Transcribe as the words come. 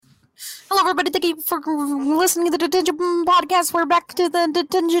everybody. Thank you for listening to the Detention Podcast. We're back to the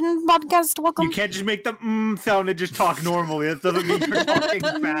Detention Podcast. Welcome. You can't just make the sound and just talk normally. That doesn't mean you're talking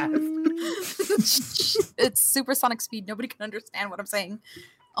fast. It's supersonic speed. Nobody can understand what I'm saying.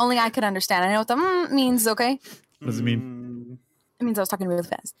 Only I can understand. I know what the means, okay? What does it mean? It means I was talking really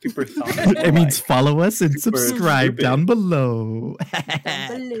fast. Supersonic. It means follow us and Super subscribe stupid. down below.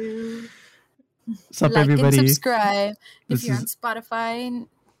 Hello. What's up, Like everybody? and subscribe. This If you're is- on Spotify,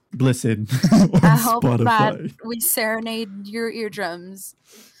 Listen. I hope Spotify. that we serenade your eardrums.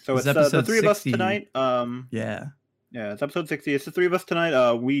 So This it's is the episode three of us 60. tonight. Yeah. Yeah, it's episode 60. It's the three of us tonight.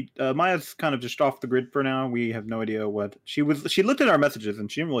 Maya's kind of just off the grid for now. We have no idea what she was. She looked at our messages and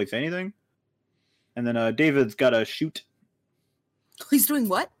she didn't really say anything. And then David's got to shoot. He's doing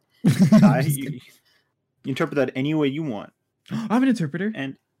what? You interpret that any way you want. I'm an interpreter.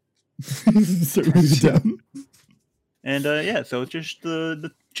 And Start writing it down. yeah, so it's just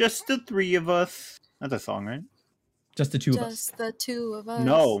the three of us. That's a song, right? Just the two of us. Just the two of us.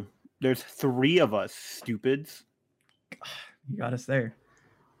 No, there's three of us, stupids. You got us there.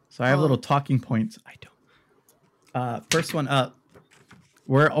 So I have little talking points. I don't. First one up.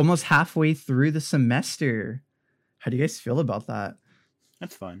 We're almost halfway through the semester. How do you guys feel about that?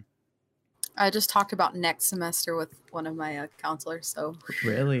 That's fine. I just talked about next semester with one of my counselors, so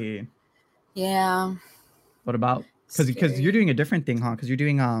Really? yeah. What about? Because Scary. you're doing a different thing, huh? Because you're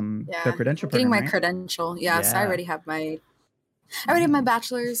doing the credential getting program, my right? credential. Yeah, so I Yeah. already have my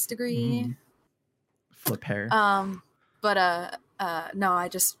bachelor's degree. Mhm. Flip hair. But no, I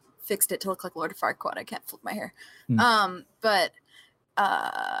just fixed it to look like Lord Farquaad. I can't flip my hair. Mm. But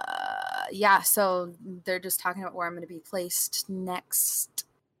yeah, so they're just talking about where I'm going to be placed next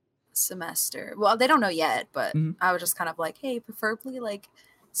semester. Well, they don't know yet, but Mhm. I was just kind of like, hey, preferably like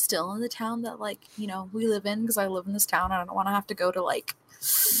still in the town that like, you know, we live in, because I live in this town. I don't want to have to go to like,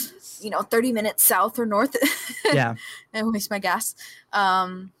 30 minutes south or north Yeah. and waste my gas.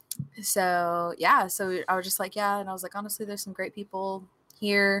 So yeah, so I was just like, yeah. And I was like, honestly, there's some great people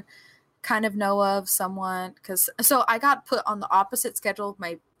here, kind of know of someone, so I got put on the opposite schedule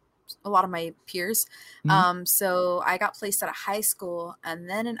of a lot of my peers. Mhm. So I got placed at a high school, and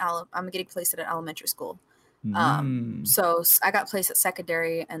then I'm getting placed at an elementary school. So I got placed at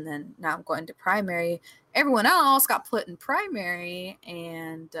secondary, and then now I'm going to primary. Everyone else got put in primary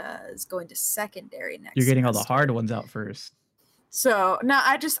and is going to secondary next. You're getting all the semester. hard ones out first. So no,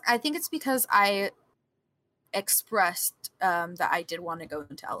 I think it's because I expressed that I did want to go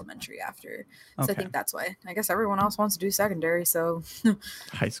into elementary after. So Okay. I think that's why. I guess everyone else wants to do secondary. So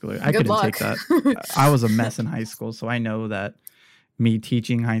High school. I Good couldn't take luck. that. I was a mess in high school, so I know that me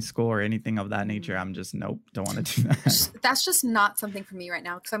teaching high school or anything of that nature, I'm just nope, don't want to do that. that's just not something for me right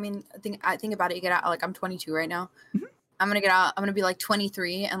now. Because I mean, I think about it. You get out, like I'm 22 right now. Mhm. I'm gonna get out. I'm gonna be like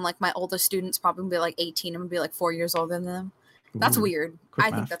 23, and like my oldest students probably be like 18. I'm gonna be like 4 years older than them. That's Ooh, weird. quick I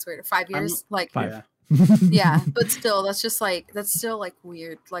think math. that's weird. 5 years, like 5. Yeah. yeah, but still, that's still like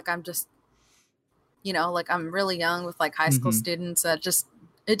weird. Like I'm just, like I'm really young with like high school Mhm. students.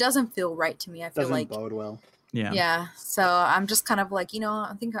 It doesn't feel right to me. I feel Doesn't like bode well. Yeah. So I'm just kind of like,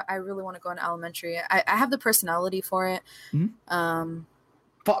 I think I really want to go into elementary. I have the personality for it. Mhm.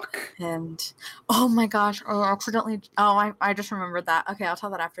 Fuck. And oh my gosh, I just remembered that. Okay, I'll tell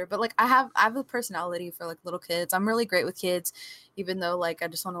that after. But like I have a personality for like little kids. I'm really great with kids, even though like I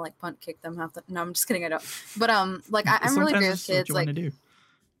just want to like punt kick them half the. No, I'm just kidding. I don't. But like I'm really great with Sometimes that's what kids. you Like, wanna do.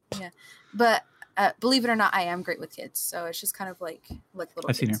 but believe it or not, I am great with kids. So it's just kind of like little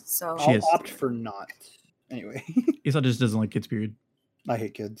I've seen kids. her. So She I'll is. opt for not. Anyway, Isa just doesn't like kids, period. I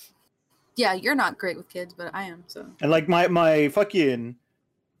hate kids. yeah, you're not great with kids, but I am. So And like my fucking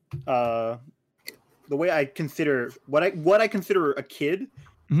the way I consider what I consider a kid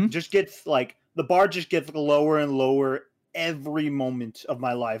Mhm. just gets like the bar just gets lower and lower every moment of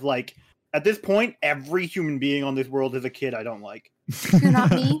my life. Like at this point, every human being on this world is a kid I don't like. you're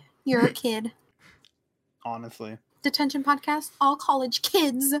not me. You're a kid. Honestly. Detention podcast, all college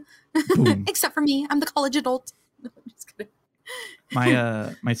kids, Boom. except for me. I'm the college adult. No, I'm just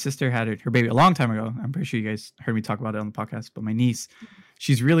kidding. My sister had her baby a long time ago. I'm pretty sure you guys heard me talk about it on the podcast. But my niece,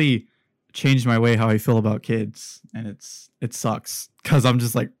 she's really changed my way how I feel about kids, and it sucks because I'm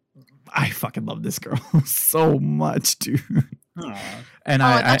just like, I fucking love this girl so much, dude. Aw. And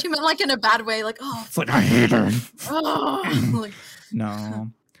I thought you meant like in a bad way, like it's like I hate her. oh, like, No,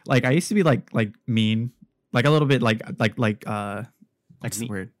 like I used to be like mean, like a little bit like what's the mean.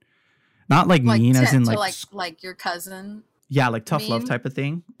 word? Not like mean as in to, like your cousin. yeah, like tough love mean? type of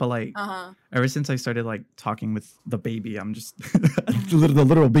thing. But like ever since I started like talking with the baby, I'm just the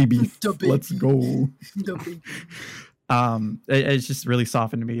literal baby. The baby. Let's go. The baby. It's just really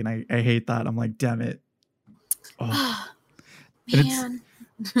softened to me, and I hate that. I'm like, damn it. Oh. Man.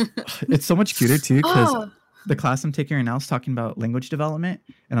 It's so much cuter too, because the class I'm taking right now is talking about language development,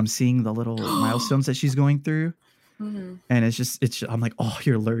 and I'm seeing the little milestones that she's going through. Mm-hmm. And it's I'm like, oh,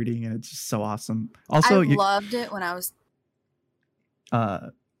 you're learning, and it's just so awesome. Also, I loved it when I was.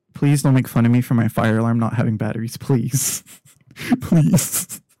 Please don't make fun of me for my fire alarm not having batteries, please.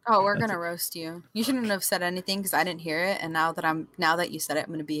 Please. Oh, we're gonna roast you. You shouldn't have said anything because I didn't hear it, and now that you said it,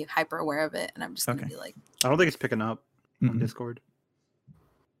 I'm gonna be hyper aware of it, and I'm just gonna be like, I don't think it's picking up on Discord.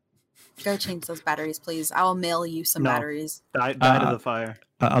 Go change those batteries, please. I will mail you some batteries. Die to the fire.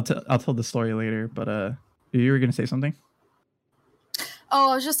 I'll tell the story later, but you were gonna say something?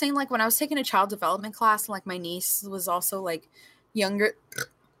 Oh, I was just saying, like, when I was taking a child development class, and like my niece was also like younger.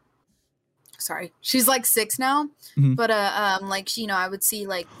 Sorry, she's like 6 now, but like I would see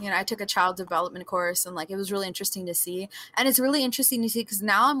like I took a child development course, and like it was really interesting to see, and it's really interesting to see because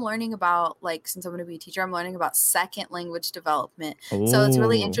now I'm learning about, like, since I'm going to be a teacher, I'm learning about second language development. So it's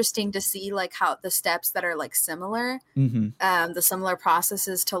really interesting to see like how the steps that are like similar, the similar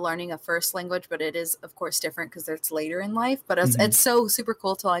processes to learning a first language, but it is of course different because it's later in life. But it's so super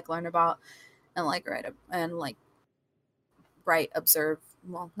cool to like learn about and like observe.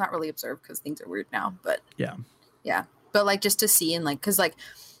 Well, not really observe because things are weird now, but yeah, but like just to see, and like because like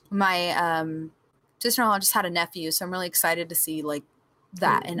my sister-in-law just had a nephew, so I'm really excited to see like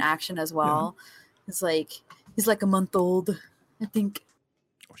that in action as well. He's like a month old, I think.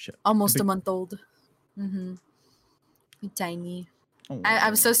 Oh shit, almost a month old. He's tiny. I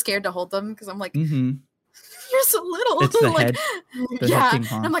was so scared to hold them because I'm like, you're so little. It's the like, head. Head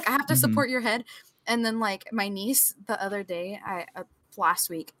thing, I'm like, I have to support your head. And then like my niece the other day, last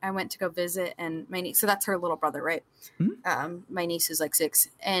week I went to go visit, and my niece, so that's her little brother, right? My niece is like 6,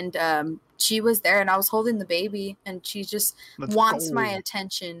 and she was there, and I was holding the baby, and she just wants my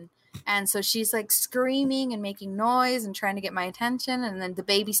attention, and so she's like screaming and making noise and trying to get my attention, and then the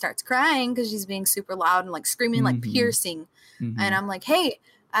baby starts crying because she's being super loud and like screaming like piercing, and I'm like, hey,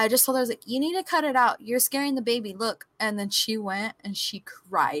 I just told her, I was like, you need to cut it out, you're scaring the baby, look. And then she went and she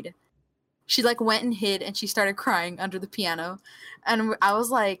cried. She like went and hid, and she started crying under the piano. And I was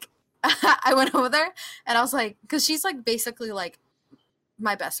like, I went over there, and I was like, because she's like basically like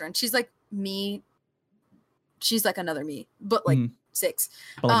my best friend. She's like me. She's like another me, but like 6.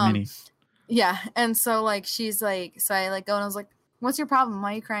 But like mini. Yeah. And so like, she's like, so I like go, and I was like, what's your problem?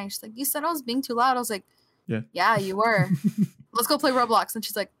 Why are you crying? She's like, you said I was being too loud. I was like, yeah, you were. Let's go play Roblox. And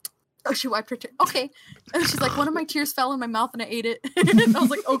she's like, oh, she wiped her tear. Okay. And she's like, one of my tears fell in my mouth and I ate it. And I was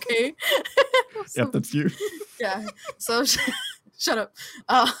like, okay. Yep, that's you. Yeah. So shut up.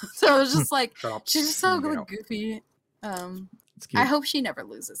 So it was just like, she's just so goofy. I hope she never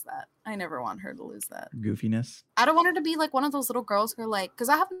loses that. I never want her to lose that goofiness. I don't want her to be like one of those little girls who are like, because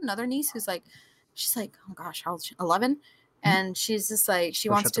I have another niece who's like, she's like, oh gosh, how old is she? 11. And she's just like, she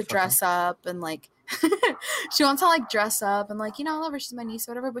wants to dress up and like, she wants to like dress up and like, I love her, she's my niece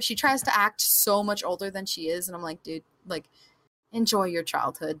or whatever, but she tries to act so much older than she is, and I'm like, dude, like, enjoy your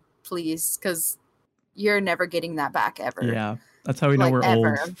childhood, please, because you're never getting that back ever. Yeah, that's how we know we're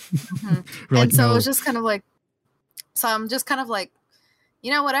ever. Old. We're and like, so no. It was just kind of like, so I'm just kind of like,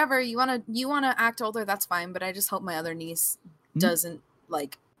 whatever, you want to act older, that's fine, but I just hope my other niece doesn't,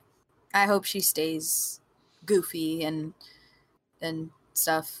 like, I hope she stays goofy and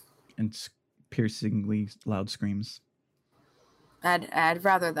stuff. And piercingly loud screams. I'd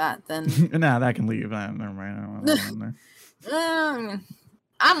rather that than nah, that can leave. Never mind.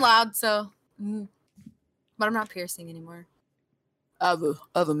 I'm loud, so but I'm not piercing anymore. I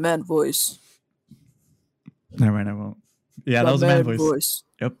have a man voice. Never mind, I won't. Yeah, that was a man voice.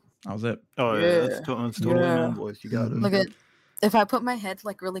 Yep, that was it. Oh yeah, that's totally man voice. You got it. Look at, if I put my head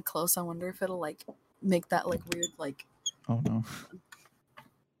like really close, I wonder if it'll like make that like weird like. Oh no.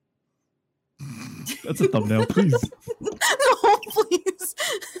 That's a thumbnail, please. No, please.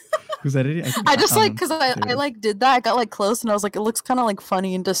 Who's that idiot? I just like, because I like did that. I got like close, and I was like, it looks kind of like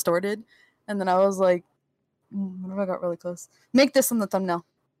funny and distorted. And then I was like, what if I got really close? Make this in the thumbnail.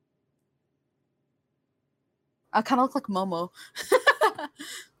 I kind of look like Momo.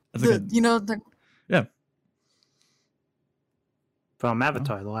 Yeah. From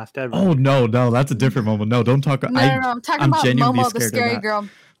Avatar, The Last Airbender. Oh no, that's a different Momo. No, don't talk. No, I'm talking about Momo, the scary girl.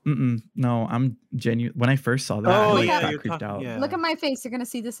 No, I'm genuine. When I first saw that, I got creeped out. Yeah. Look at my face. You're gonna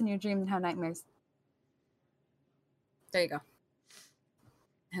see this in your dream and have nightmares. There you go.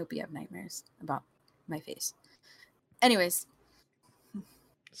 I hope you have nightmares about my face. Anyways.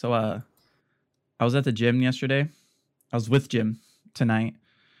 So, I was at the gym yesterday. I was with Jim tonight.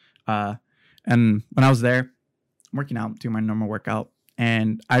 And when I was there, I'm working out, doing my normal workout,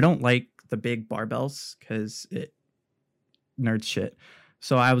 and I don't like the big barbells because it nerd shit.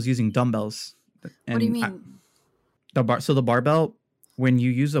 So I was using dumbbells. And what do you mean? The barbell, when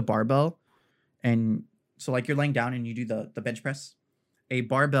you use a barbell, and so like you're laying down and you do the bench press, a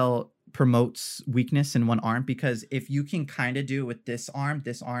barbell promotes weakness in one arm, because if you can kind of do it with this arm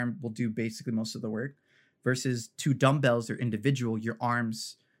will do basically most of the work, versus two dumbbells are individual. Your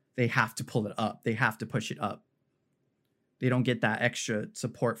arms, they have to pull it up. They have to push it up. They don't get that extra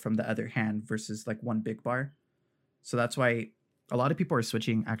support from the other hand versus like one big bar. So that's why a lot of people are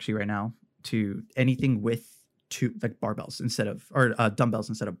switching actually right now to anything with two like barbells instead of, or dumbbells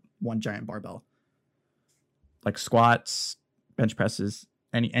instead of one giant barbell. Like squats, bench presses,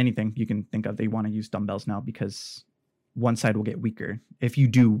 anything you can think of, they want to use dumbbells now because one side will get weaker if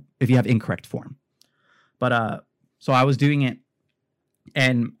you have incorrect form. But so I was doing it,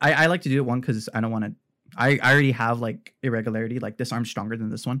 and I like to do it, one, because I don't want to, I already have like irregularity, like this arm's stronger than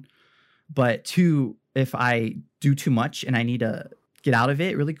this one. But two, if I do too much and I need to get out of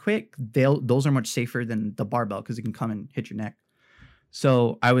it really quick, those are much safer than the barbell because it can come and hit your neck.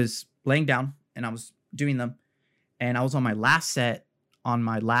 So I was laying down and I was doing them, and I was on my last set on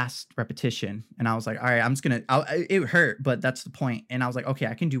my last repetition, and I was like, all right, I'm just gonna, it hurt, but that's the point. And I was like, okay,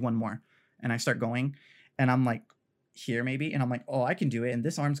 I can do one more. And I start going, and I'm like, here maybe, and I'm like, oh, I can do it. And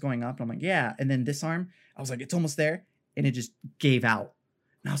this arm's going up, and I'm like, yeah. And then this arm, I was like, it's almost there, and it just gave out.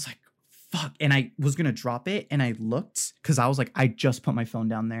 And I was like, fuck. And I was gonna drop it, and I looked, because I was like, I just put my phone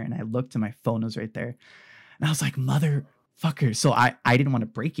down there, and I looked and my phone was right there. And I was like, motherfucker. So I didn't want to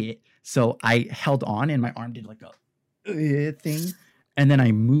break it, so I held on, and my arm did like a thing, and then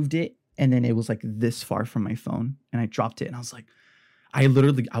I moved it, and then it was like this far from my phone, and I dropped it, and I was like, I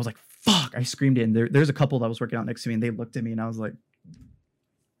was like, fuck. I screamed it, and there's a couple that was working out next to me, and they looked at me, and I was like,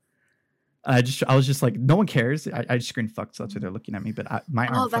 I was just like, no one cares. I just screamed fuck, so that's why they're looking at me. But my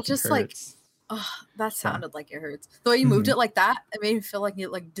arm that just hurts. like, oh, that sounded like it hurts. The way you moved it like that, it made me feel like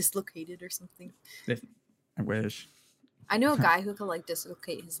it like dislocated or something. I wish. I know a guy who could like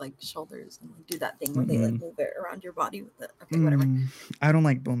dislocate his like shoulders and like, do that thing where they like move it around your body with it. Okay, whatever. I don't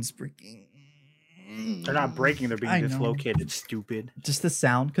like bones breaking. They're not breaking, they're being dislocated, stupid. Just the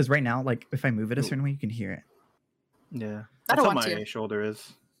sound, because right now, like if I move it a certain way, you can hear it. Yeah. I That's don't how want my shoulder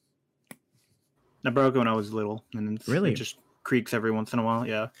is. I broke it when I was little, and really? It just creaks every once in a while,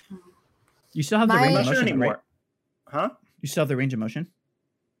 yeah. You still have the range of motion anymore. right? Huh? You still have the range of motion?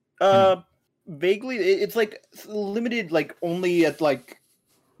 Vaguely. It's like limited, like only at like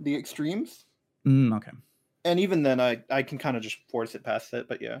the extremes. Okay. And even then, I can kind of just force it past it,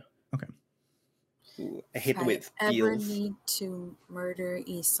 but yeah. Okay. Ooh, I hate the way it feels. Ever need to murder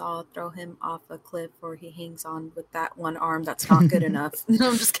Esau, throw him off a cliff, or he hangs on with that one arm that's not good enough. No,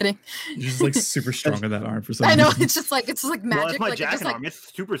 I'm just kidding. You're just like super strong with that arm for some reason. I know, reason. it's just like magic. Well, it's my like, jacket like... arm.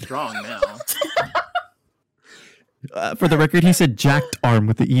 It's super strong now. For the record, he said jacked arm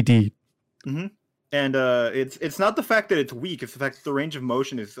with the ED. Mm-hmm. And it's not the fact that it's weak; it's the fact that the range of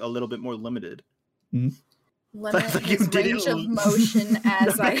motion is a little bit more limited. Mm-hmm. Limit his range of motion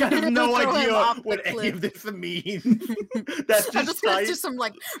as I have no idea what any of this means. That's just I'm just gonna do some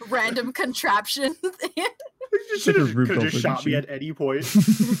like random contraption. You should have just shot me at any point.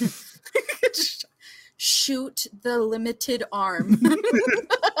 Just shoot the limited arm.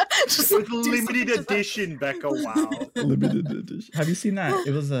 Just like, limited edition, Becca. Wow. Limited edition. Have you seen that?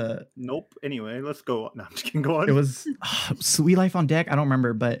 It was a nope. Anyway, let's go. No, I'm just kidding. Go on. It was Sweet Life on Deck. I don't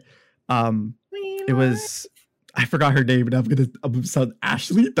remember, but it was. I forgot her name, and I'm gonna sound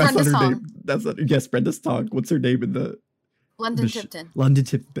Ashley. That's not her name. That's not. Yes, Brenda's Song. What's her name in the London Tipton? London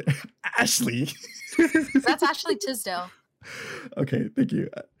Tipton. Ashley. That's Ashley Tisdale. Okay, thank you.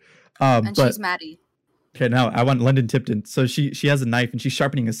 And she's Maddie. Okay, now I want London Tipton. So she has a knife and she's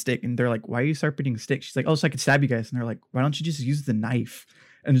sharpening a stick, and they're like, "Why are you sharpening a stick?" She's like, "Oh, so I could stab you guys." And they're like, "Why don't you just use the knife?"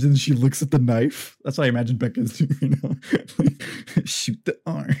 And then she looks at the knife. That's what I imagine Becca's doing. You know, shoot the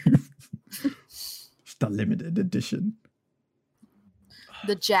arm. It's the limited edition.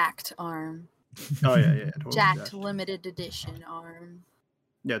 The jacked arm. Oh yeah. Totally. Jacked limited edition arm.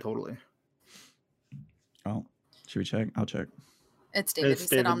 Yeah, totally. Oh, should we check? I'll check. It's David. He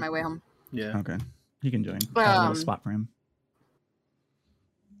said on my way home. Yeah. Okay. He can join. I have a little spot for him.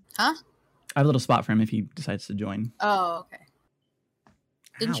 Huh? I have a little spot for him if he decides to join. Oh, okay.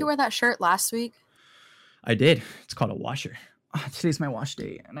 Didn't you wear that shirt last week? I did. It's called a washer. Oh, today's my wash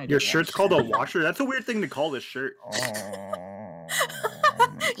day. And your shirt's called a washer? That's a weird thing to call this shirt.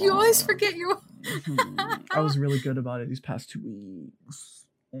 You always forget your... I was really good about it these past 2 weeks.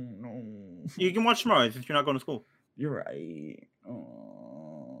 Oh, no. You can watch tomorrow since you're not going to school. You're right.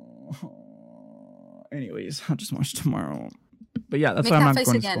 Anyways, I'll just watch tomorrow. But yeah, that's Make why I'm that not face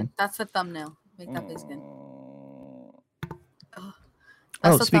going again. to school. That's the thumbnail. Make that face again. Oh,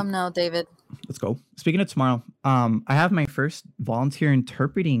 That's the thumbnail, David. Let's go. Speaking of tomorrow, I have my first volunteer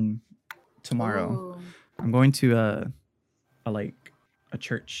interpreting tomorrow. Ooh. I'm going to a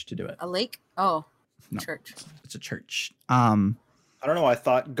church to do it. A lake? Oh, no, church. It's a church. I don't know. I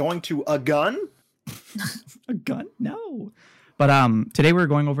thought going to a gun. A gun? No. But today we're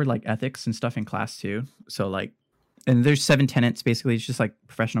going over like ethics and stuff in class too. So like, and there's 7 tenets basically. It's just like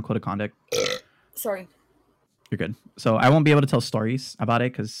professional code of conduct. Sorry. You're good. So I won't be able to tell stories about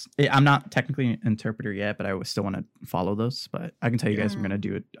it because I'm not technically an interpreter yet, but I would still want to follow those. But I can tell you guys I'm going to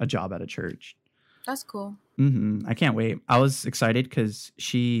do a job at a church. That's cool. I can't wait. I was excited because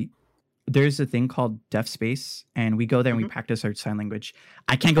there's a thing called Deaf Space, and we go there and we practice our sign language.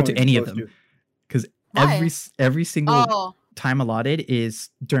 I can't go to any of them because every single time allotted is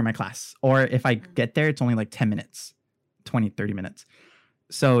during my class, or if I get there, it's only like 10 minutes, 20, 30 minutes.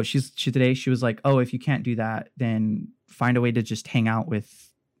 So today she was like, oh, if you can't do that, then find a way to just hang out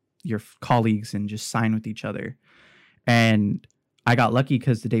with your colleagues and just sign with each other. And I got lucky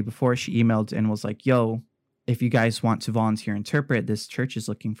because the day before she emailed and was like, yo, if you guys want to volunteer interpret, this church is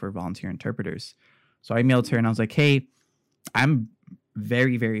looking for volunteer interpreters. So I emailed her and I was like, hey, I'm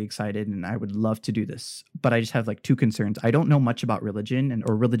very, very excited and I would love to do this. But I just have like 2 concerns. I don't know much about religion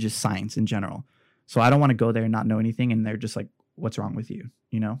or religious science in general. So I don't want to go there and not know anything. And they're just like, what's wrong with you?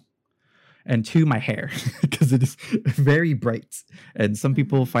 You know? And 2, my hair, because it is very bright. And some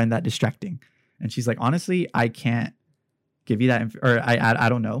people find that distracting. And she's like, honestly, I can't give you that. Or I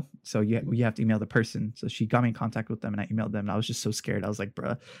don't know. So you have to email the person. So she got me in contact with them and I emailed them. And I was just so scared. I was like,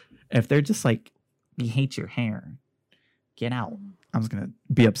 bruh, if they're just like, we hate your hair, get out. I was going to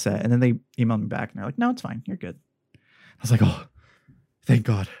be upset. And then they emailed me back and they're like, no, it's fine. You're good. I was like, oh, thank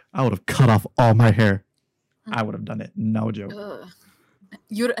God. I would have cut off all my hair. I would have done it. No joke. Ugh.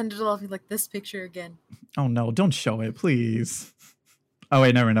 You would have ended up like this picture again. Oh, no. Don't show it, please. Oh,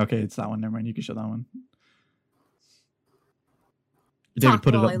 wait. Never mind. Okay. It's that one. Never mind. You can show that one. David,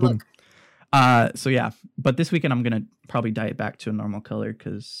 put it up. Boom. So, yeah. But this weekend, I'm going to probably dye it back to a normal color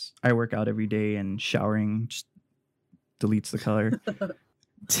because I work out every day and showering just deletes the color.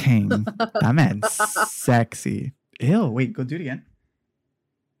 Dang. That man's sexy. Ew. Wait. Go do it again.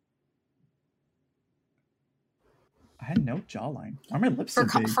 I had no jawline. Why are my lips so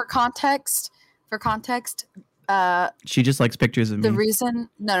big? For context, she just likes pictures of me. The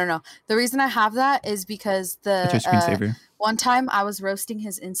reason I have that is because one time I was roasting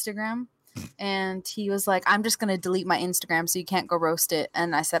his Instagram and he was like, I'm just gonna delete my Instagram so you can't go roast it.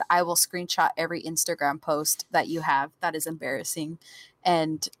 And I said, I will screenshot every Instagram post that you have that is embarrassing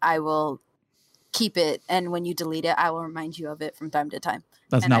and I will keep it, and when you delete it I will remind you of it from time to time.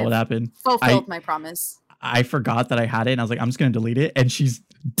 That's not what happened. Fulfilled my promise. I forgot that I had it and I was like, I'm just going to delete it. And she's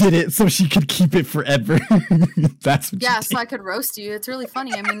did it so she could keep it forever. That's what so I could roast you. It's really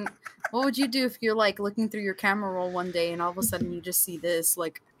funny. I mean, what would you do if you're like looking through your camera roll one day and all of a sudden you just see this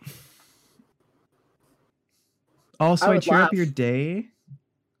like. Oh, so I cheer up your day?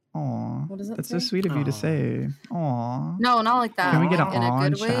 Aw. What does that That's say? so sweet of you to say. Aw. No, not like that. Can we get in a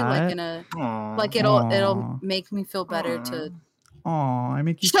good way? shot? Like in a like it'll make me feel better to. Aw, I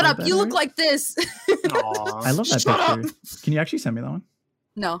make you Shut feel up! better? You look like this. I love that picture. Can you actually send me that one?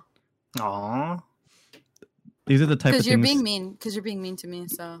 No. Aww. These are the type of things. Because you're being mean to me.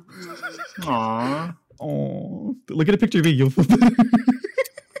 So. Aww. Oh, look at a picture of me. You'll feel better.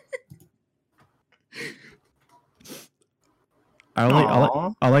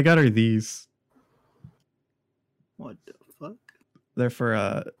 All I got are these. What the fuck? They're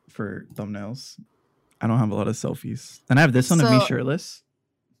for thumbnails. I don't have a lot of selfies. And I have this one of me shirtless.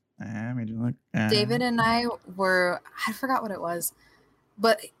 David and I I forgot what it was,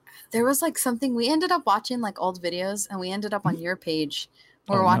 but there was like something we ended up watching like old videos and we ended up on your page.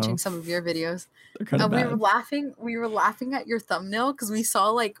 We were watching some of your videos. And we were laughing at your thumbnail because we saw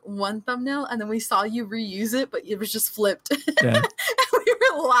like one thumbnail and then we saw you reuse it, but it was just flipped. Yeah. And we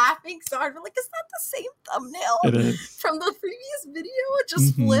were laughing so hard. We're like, is that the same thumbnail from the previous video? It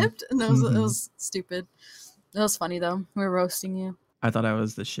just flipped. And it was stupid. It was funny though. We were roasting you. I thought I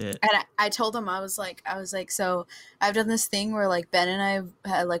was the shit. And I told him, I was like, so I've done this thing where like Ben and I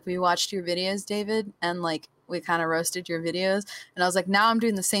had like, we watched your videos, David, and like we kind of roasted your videos. And I was like, now I'm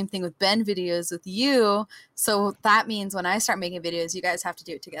doing the same thing with Ben videos with you. So that means when I start making videos, you guys have to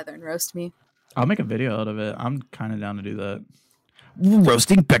do it together and roast me. I'll make a video out of it. I'm kind of down to do that.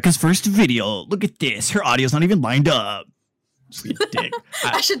 Roasting Becca's first video. Look at this. Her audio's not even lined up. Sweet dick.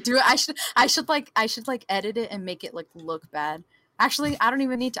 I should do it. I should like edit it and make it like look bad. Actually, I don't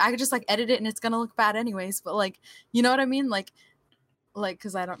even need to. I could just like edit it and it's gonna look bad anyways. But like, you know what I mean? Like,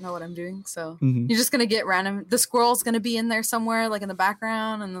 because I don't know what I'm doing. So you're just gonna get random. The squirrel's gonna be in there somewhere, like in the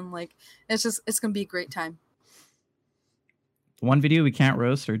background, and then like it's gonna be a great time. One video we can't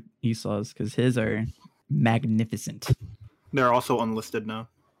roast are Esau's because his are magnificent. They're also unlisted now.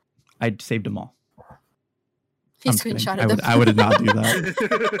 I saved them all. He screenshotted them. I would not do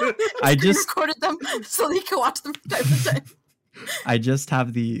that. I just recorded them so that you can watch them from time to time. I just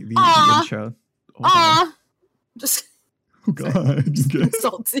have the intro. Just. Oh God.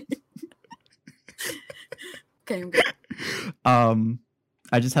 Salty. Okay, I'm good.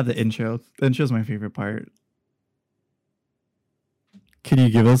 I just have the intro. The intro is my favorite part. Can you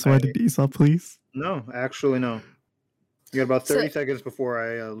give us one, Esau, please? No, actually, no. You got about 30 seconds before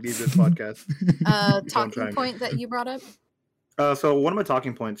I leave this podcast. Talking point that you brought up? So one of my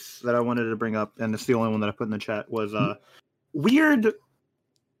talking points that I wanted to bring up, and it's the only one that I put in the chat, was weird...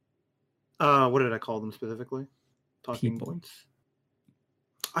 what did I call them specifically? Talking points.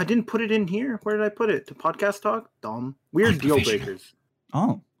 I didn't put it in here. Where did I put it? To podcast talk? Dumb. Weird deal breakers.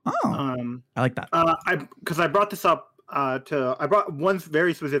 Oh. I like that. Because I brought this up I brought one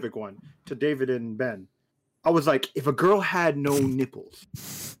very specific one to David and Ben. I was like, if a girl had no nipples,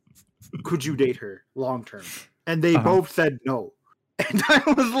 could you date her long term? And they both said no. And I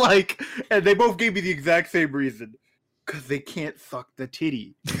was like, and they both gave me the exact same reason. Because they can't suck the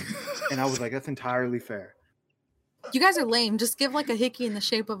titty. And I was like, that's entirely fair. You guys are lame. Just give like a hickey in the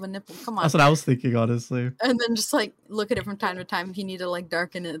shape of a nipple. Come on. That's what I was thinking, honestly. And then just like look at it from time to time. If you need to like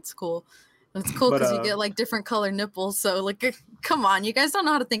darken it, it's cool. It's cool because you get like different color nipples. So like, come on, you guys don't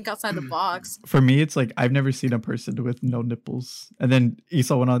know how to think outside the box. For me, it's like I've never seen a person with no nipples. And then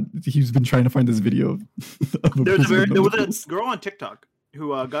Esau went on. He's been trying to find this video. There was a girl on TikTok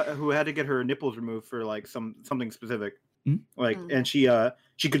who had to get her nipples removed for like something specific. And she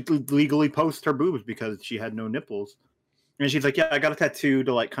could legally post her boobs because she had no nipples. And she's like, yeah, I got a tattoo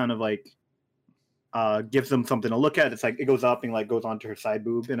to like kind of like gives them something to look at. It's like it goes up and like goes onto her side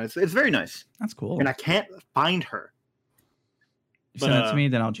boob, and it's very nice. That's cool. And I can't find her. Send that to me,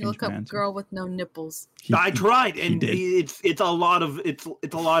 then I'll change look my up answer. Girl with no nipples. I tried, and it's a lot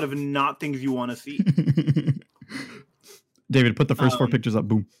of not things you want to see. David, put the first 4 pictures up.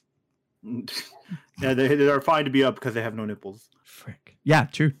 Boom. Yeah, they are fine to be up because they have no nipples. Frick. Yeah,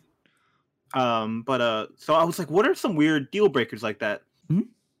 true. So I was like, what are some weird deal breakers like that? Mm-hmm.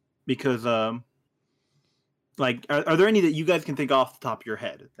 Because like, are there any that you guys can think off the top of your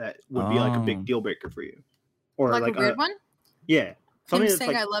head that would be like a big deal breaker for you? Or like a weird one? Yeah. Him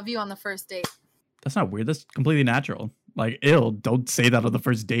saying I love you on the first date. That's not weird. That's completely natural. Like, ew, don't say that on the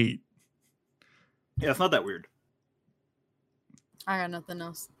first date. Yeah, it's not that weird. I got nothing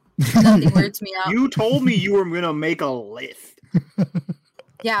else. Nothing weirds me out. You told me you were gonna make a list.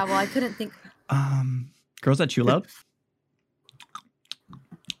 Yeah, well, I couldn't think. Girls that chew loud?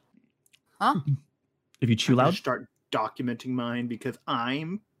 Huh? If you chew loud? Start documenting mine because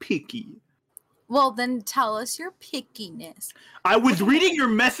I'm picky. Well, then tell us your pickiness. I was reading your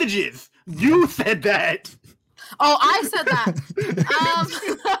messages. You said that. Oh, I said that.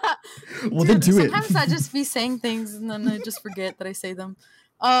 Well, then do it. Sometimes I just be saying things and then I just forget that I say them.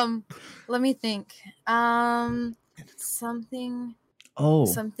 Let me think. Something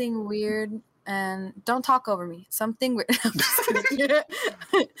weird, and don't talk over me. Something weird. I'm just kidding.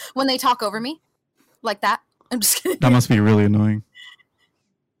 When they talk over me, like that. I'm just kidding. That must be really annoying.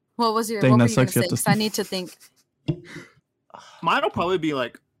 What were you gonna say? Because I need to think. Mine will probably be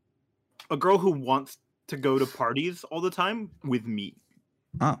like a girl who wants to go to parties all the time with me.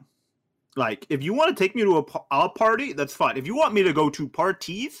 Oh. Like, if you want to take me to a party, that's fine. If you want me to go to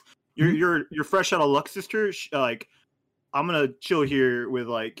parties, you're fresh out of luck, sister. Like, I'm gonna chill here with,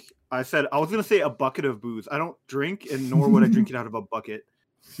 like I said, I was gonna say a bucket of booze. I don't drink, and nor would I drink it out of a bucket.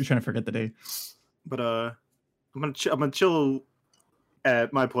 You're trying to forget the day. But I'm gonna chill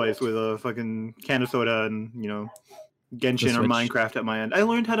at my place with a fucking can of soda and Genshin or Minecraft at my end. I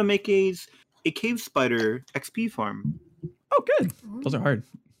learned how to make a cave spider XP farm. Oh, good. Those are hard.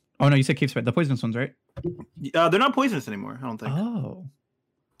 Oh no, you said cave spider, the poisonous ones, right? They're not poisonous anymore. I don't think. Oh.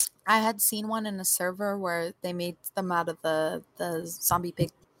 I had seen one in a server where they made them out of the zombie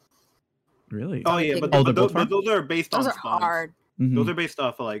pig. Really? Oh yeah, but those are based on spawns. Those are hard. Mm-hmm. Those are based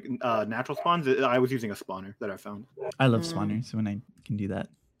off of like natural spawns. I was using a spawner that I found. I love spawners, so when I can do that.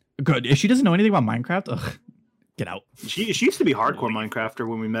 Good. If she doesn't know anything about Minecraft, ugh, get out. She used to be hardcore Minecrafter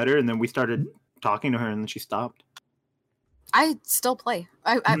when we met her, and then we started talking to her, and then she stopped. I still play.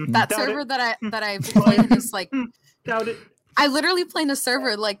 That server that I play in is like. Doubt it. I literally play in a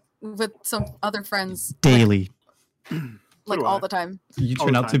server like with some other friends daily. Like, like all the time. You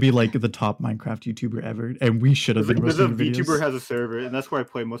turn out to be like the top Minecraft YouTuber ever, and we should have been Because roasting a your videos. VTuber has a server, and that's where I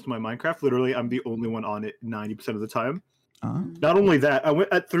play most of my Minecraft. Literally, I'm the only one on it 90% of the time. Not only that, I went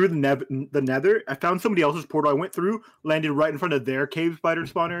through the Nether. I found somebody else's portal. I went through, landed right in front of their cave spider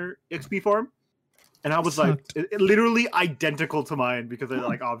spawner XP farm, and I was like, it literally identical to mine because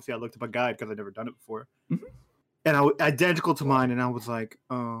obviously I looked up a guide because I'd never done it before, and identical to mine, and I was like,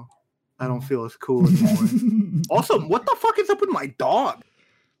 oh, I don't feel as cool anymore. Also, what the fuck is up with my dog?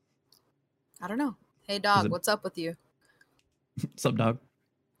 I don't know. Hey dog, what's up with you? What's up, dog?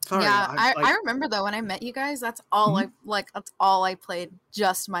 Sorry, yeah, I remember though when I met you guys, that's all that's all I played,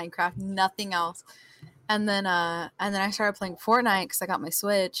 just Minecraft, nothing else. And then I started playing Fortnite because I got my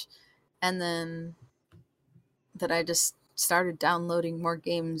Switch, and then I just started downloading more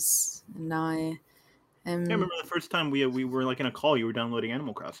games, and now I remember the first time we were like in a call, you were downloading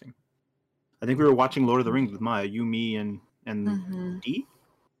Animal Crossing. I think we were watching Lord of the Rings with Maya, you, me, and D.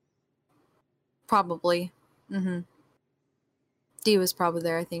 Probably. D was probably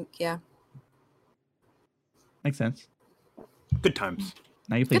there, I think. Yeah. Makes sense. Good times.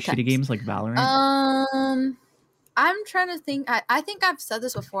 Now you play shitty games like Valorant. I'm trying to think. I think I've said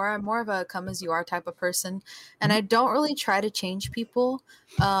this before. I'm more of a come as you are type of person, and I don't really try to change people.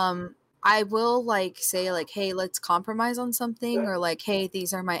 I will say hey, let's compromise on something, or hey,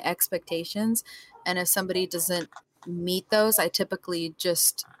 these are my expectations, and if somebody doesn't meet those, I typically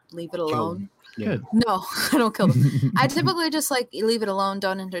just leave it alone. Good. No, I don't kill them. I typically just leave it alone,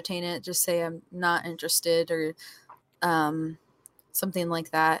 don't entertain it, just say I'm not interested or something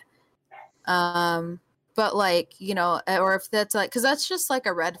like that. But or if that's because that's just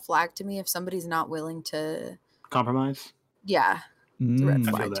a red flag to me if somebody's not willing to compromise. Yeah, it's a red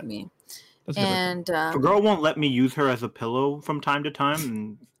flag to me. And if a girl won't let me use her as a pillow from time to time,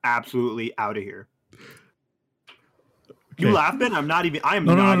 and absolutely out of here. You laughing? I'm not even. I am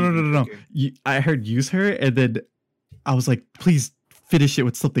not. No. I heard use her, and then I was like, please finish it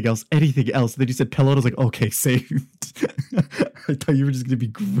with something else, anything else. And then you said pillow, and I was like, okay, saved. I thought you were just gonna be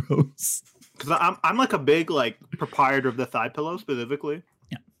gross. Because I'm like a big proprietor of the thigh pillow specifically.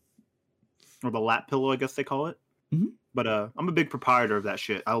 Yeah. Or the lap pillow, I guess they call it. But I'm a big proprietor of that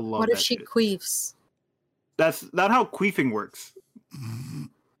shit. I love that. What if she queefs? That's not how queefing works.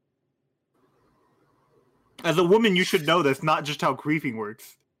 As a woman, you should know that's not just how queefing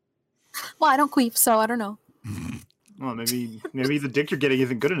works. Well, I don't queef, so I don't know. Well, maybe the dick you're getting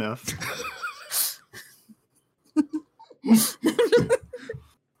isn't good enough. Does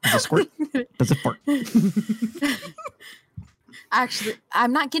it squirt? Does it fart? Actually,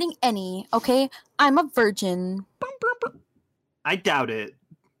 I'm not getting any, okay? I'm a virgin. I doubt it.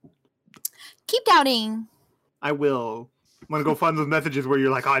 Keep doubting. I will. I'm gonna go find those messages where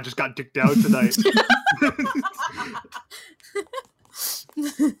you're like, oh, I just got dicked out tonight.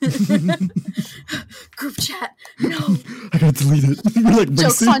 Group chat. No. I gotta delete it. We're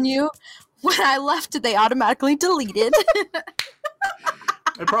Joke's on you. When I left, they automatically deleted.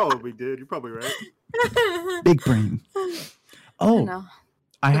 I probably did. You're probably right. Big brain. Oh,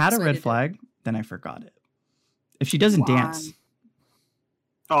 I had a red flag, then I forgot it. If she doesn't dance.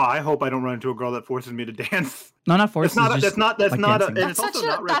 Oh, I hope I don't run into a girl that forces me to dance. No, not forces. That's not a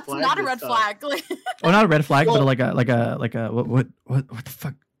red flag. Oh, not a red flag, but like a what the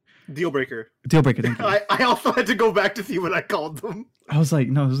fuck? Deal breaker. Deal breaker. Thank you. I also had to go back to see what I called them. I was like,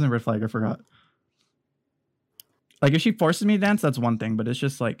 no, this isn't a red flag. I forgot. Like if she forces me to dance, that's one thing, but it's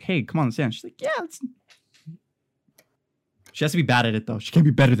just like, hey, come on, let's dance. She's like, yeah. She has to be bad at it though. She can't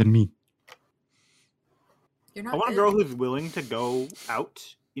be better than me. I want a girl who's willing to go out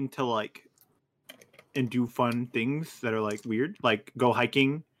into and do fun things that are weird, like go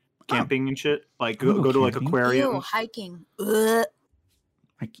hiking, camping and shit. Like go to aquarium. Ew, hiking.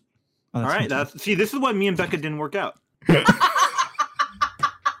 Hiking. Oh, all right, this is what me and Becca didn't work out.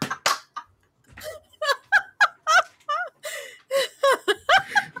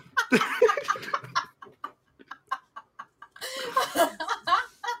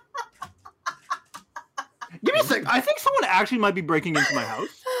 Give me a sec. I think someone actually might be breaking into my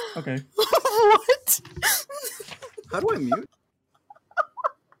house. Okay. What? How do I mute?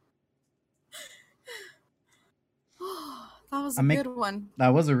 That was a good one. That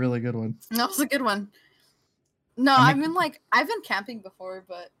was a really good one. That was a good one. No, I've been camping before,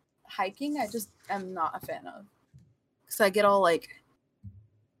 but hiking I just am not a fan of. Because I get all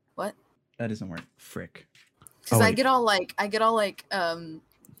what? That doesn't work. Frick. Because I get all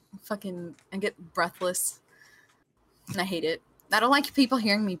fucking, I get breathless. And I hate it. I don't like people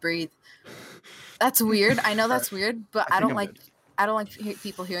hearing me breathe. That's weird. I know that's weird, but I don't like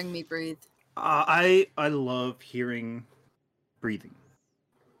people hearing me breathe. I love hearing breathing.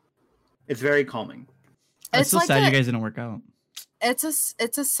 It's very calming. I'm so sad you guys didn't work out. It's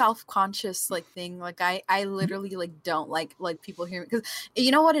a self-conscious like thing. Like I literally like don't like people hear me, because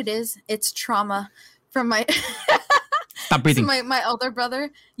you know what it is? It's trauma from my Stop breathing. My older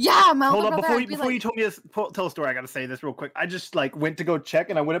brother. Yeah, my older brother. Hold on, before you told me this, tell a story. I gotta say this real quick. I just like went to go check,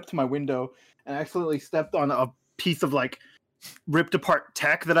 and I went up to my window and I accidentally stepped on a piece of like ripped apart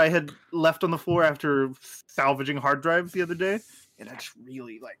tech that I had left on the floor after salvaging hard drives the other day, and I just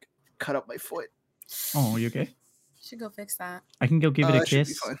really like cut up my foot. Oh, you okay? Should go fix that. I can go give it a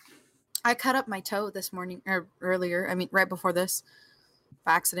kiss. I cut up my toe this morning or earlier. I mean, right before this,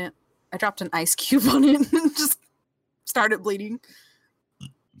 by accident. I dropped an ice cube on it and just started bleeding.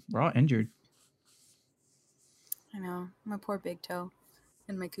 We're all injured. I know, my poor big toe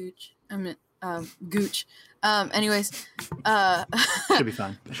and my gooch. I mean, gooch. Anyways, should be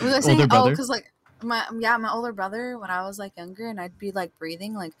fine. Was I saying? Oh, because like my older brother, when I was like younger, and I'd be like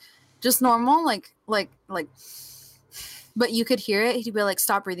breathing like just normal, like. But you could hear it. He'd be like,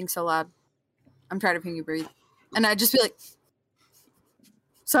 "Stop breathing so loud. I'm tired of hearing you breathe." And I'd just be like,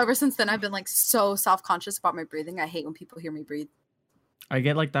 so ever since then, I've been like so self-conscious about my breathing. I hate when people hear me breathe. I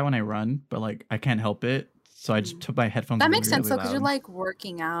get like that when I run, but like I can't help it. So I just took my headphones. That makes sense though, because you're like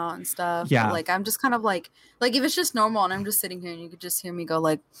working out and stuff. Yeah. But, like I'm just kind of like if it's just normal and I'm just sitting here and you could just hear me go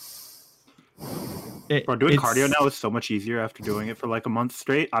like. Bro, doing cardio now is so much easier after doing it for like a month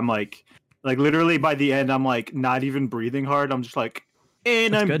straight. I'm like literally by the end, I'm like not even breathing hard. I'm just like,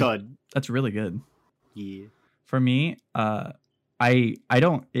 and I'm done. That's really good. Yeah. For me, I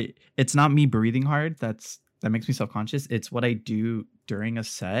don't. It's not me breathing hard. That makes me self-conscious. It's what I do during a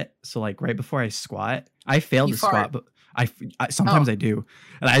set. So like right before I squat, I fail to squat, but I sometimes I do,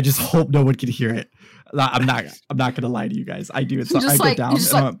 and I just hope no one can hear it. I'm not gonna lie to you guys. I do it. So I go down.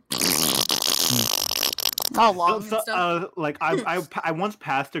 All long. Like I once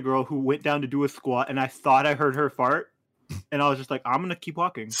passed a girl who went down to do a squat, and I thought I heard her fart, and I was just like, I'm gonna keep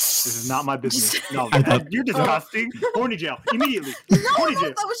walking. This is not my business. No, you're disgusting. Horny jail immediately. Horny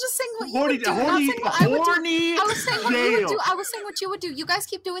jail. I was just saying what you would do. I was saying what you would do. I was saying what you would do. You guys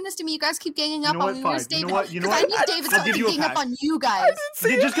keep doing this to me. You guys keep ganging up on me. Where's David? Because I knew David would keep ganging up on you guys.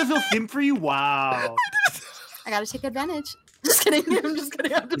 Just because he'll simp for you? Wow. I gotta take advantage. Just kidding. I'm just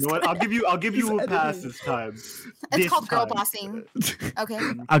kidding. You know what? I'll give you a pass this time. It's called girl bossing. Okay.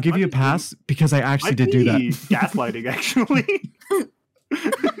 I'll give you a pass because I actually did do that. Gaslighting, actually.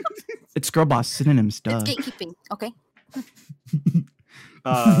 It's girl boss synonyms. Duh. It's gatekeeping. Okay.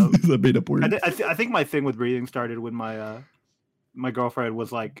 That made up word. I think my thing with breathing started when my girlfriend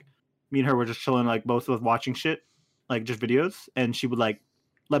was like, me and her were just chilling, like both of us watching shit, like just videos, and she would like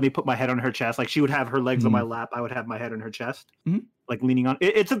let me put my head on her chest. Like she would have her legs on my lap. I would have my head on her chest, like leaning on.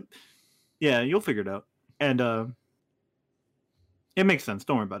 Yeah, you'll figure it out. And it makes sense.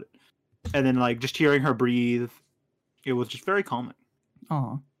 Don't worry about it. And then like just hearing her breathe, it was just very calming.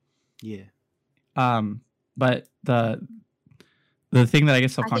 Aw. Yeah. But the thing that I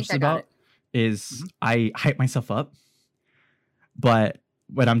get self-conscious about is I hype myself up, but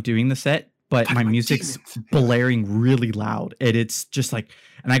when I'm doing the set, but my music's blaring really loud, and it's just like,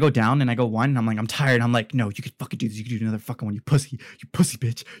 and I go down and I go one, and I'm like, I'm tired. And I'm like, no, you could fucking do this. You could do another fucking one. You pussy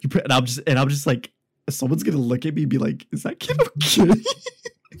bitch. And I'm just like, someone's gonna look at me and be like, is that kid okay? Does he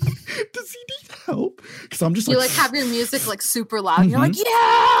need help? Because I'm just you like have your music like super loud. And you're like,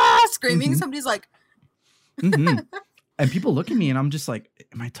 yeah, screaming. Somebody's like, and people look at me and I'm just like,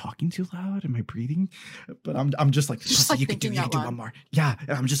 am I talking too loud? Am I breathing? But I'm just like, you can do one more. Yeah.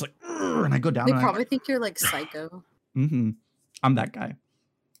 And I'm just like, and I go down. They probably think you're like psycho. I'm that guy.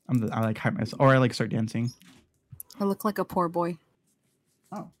 I like hype myself, or I like start dancing. I look like a poor boy.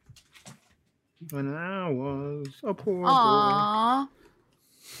 Oh. When I was a poor boy. Oh,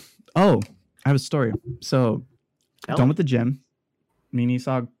 I have a story. So, done with the gym. Me and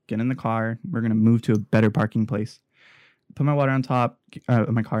Esau get in the car. We're gonna move to a better parking place. Put my water on top of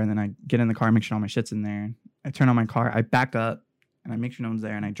my car, and then I get in the car, make sure all my shit's in there. I turn on my car, I back up, and I make sure no one's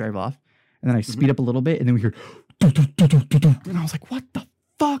there, and I drive off. And then I speed up a little bit, and then we hear, and I was like, "What the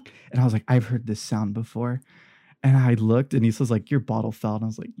fuck?" And I was like, "I've heard this sound before." And I looked, and Esau's like, "Your bottle fell." And I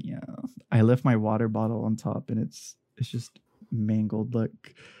was like, "Yeah." I left my water bottle on top, and it's just mangled.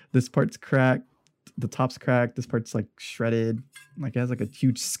 Look, this part's cracked. The top's cracked. This part's like shredded. Like it has like a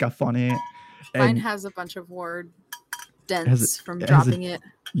huge scuff on it. Mine has a bunch of word dents from dropping it.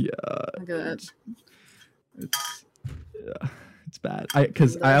 Yeah. Look at that. It's bad.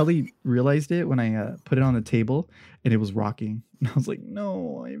 Because I only realized it when I put it on the table and it was rocking. And I was like,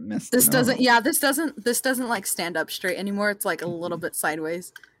 no, I messed this it doesn't up. Yeah, this doesn't like stand up straight anymore. It's like a little bit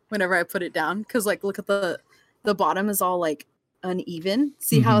sideways whenever I put it down. Because like look at the bottom is all like uneven.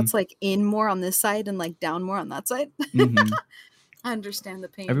 See how it's like in more on this side and like down more on that side? I understand the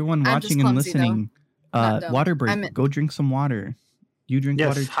pain. Everyone watching and listening, water break. Go drink some water. You drink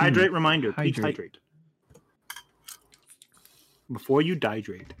water too. Hydrate reminder. Please hydrate. Before you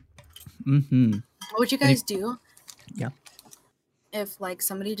dihydrate. What would you guys do? Yeah. If like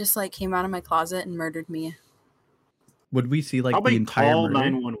somebody just like came out of my closet and murdered me? Would we see like the entire murder?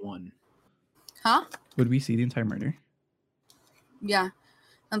 911. Huh? Would we see the entire murder? Yeah.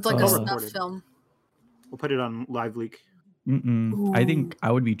 It's like a snuff film. We'll put it on live leak. I think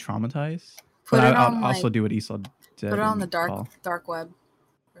I would be traumatized. But I'll also do what Esau did. Put it on the dark web.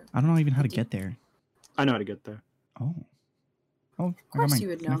 I don't know even how to get there. I know how to get there. Oh, of course you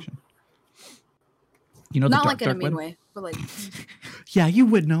would know. You know, not like in a mean way, but like. Yeah, you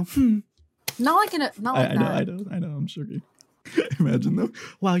would know. Not like in a not like that. I know. I'm sure. Imagine though.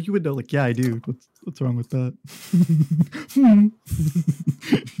 Wow, you would know. Like, yeah, I do. What's wrong with that?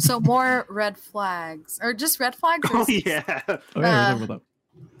 So more red flags, or just red flags? Or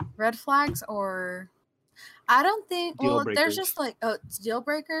red flags, or I don't think. Well, there's just like deal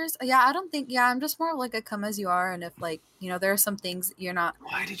breakers. Yeah, I don't think. Yeah, I'm just more like a come as you are, and if like there are some things you're not.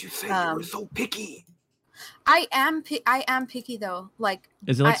 Why did you say you were so picky? I am picky though. Like,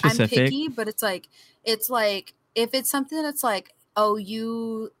 is it like specific? I'm picky, but it's like if it's something that's like, oh,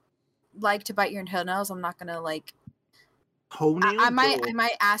 you like to bite your toenails, I'm not gonna like. Toenails? I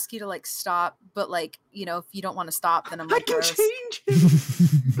might ask you to like stop, but like if you don't want to stop, then I'm like, I can change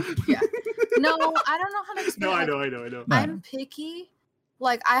it. Yeah. No, I don't know how to explain. No, I know. I'm picky.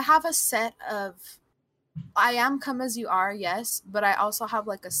 Like I have a set of. I am come as you are, yes, but I also have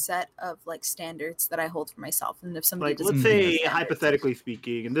like a set of like standards that I hold for myself. And if somebody let's say hypothetically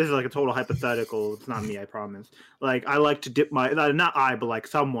speaking, and this is like a total hypothetical, it's not me, I promise. Like I like to dip my not I, but like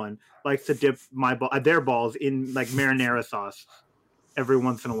someone likes to dip their balls in like marinara sauce every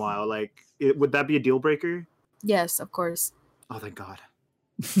once in a while. Like, would that be a deal breaker? Yes, of course. Oh, thank God.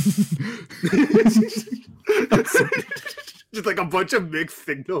 Just like a bunch of mixed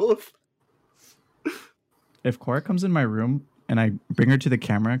signals. If Cora comes in my room and I bring her to the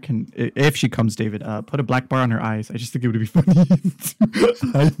camera, if she comes, David, put a black bar on her eyes. I just think it would be funny.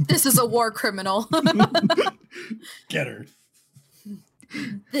 This is a war criminal. Get her.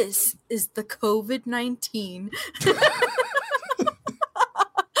 This is the COVID-19.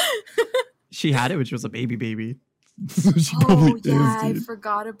 She had it when she was a baby. I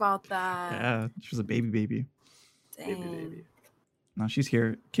forgot about that. Yeah, she was a baby. Dang. Baby. No, she's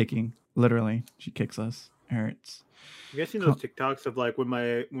here kicking. Literally, she kicks us. Hurts. You guys seen those TikToks of like when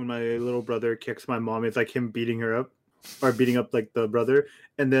my little brother kicks my mom, it's like him beating her up or beating up like the brother,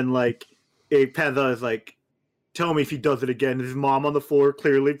 and then like Panther is like, tell me if he does it again. His mom on the floor,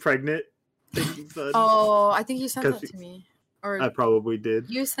 clearly pregnant. Oh, I think you sent that to me. Or I probably did.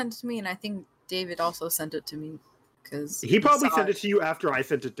 You sent it to me, and I think David also sent it to me because he probably sent it to you after I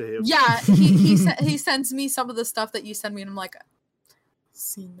sent it to him. Yeah, he sends me some of the stuff that you send me, and I'm like,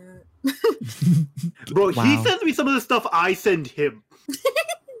 seen that. Bro, wow. He sends me some of the stuff I send him.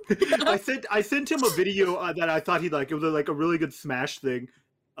 I sent him a video that I thought he'd like. It was like a really good Smash thing,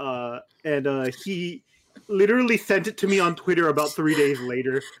 and he literally sent it to me on Twitter about 3 days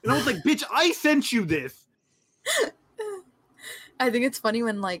later, and I was like, "Bitch, I sent you this." I think it's funny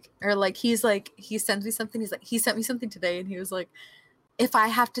when he sends me something. He's like, he sent me something today, and he was like, "If I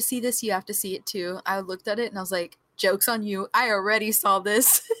have to see this, you have to see it too." I looked at it and I was like, joke's on you. I already saw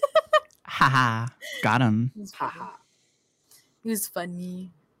this. Haha. Got him. He was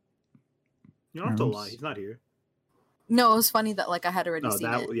funny. You don't have to lie. He's not here. No, it was funny that like I had already seen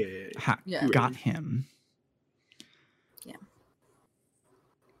it. Yeah. Got him. Yeah.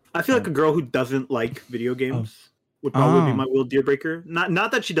 I feel like a girl who doesn't like video games would probably be my real deal breaker.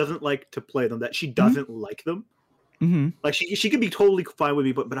 Not that she doesn't like to play them, that she doesn't like them. Mm-hmm. Like she could be totally fine with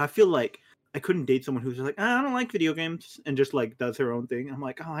me, but I feel like I couldn't date someone who's just like, I don't like video games, and just like does her own thing. I'm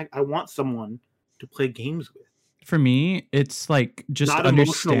like, I want someone to play games with. For me, it's like just not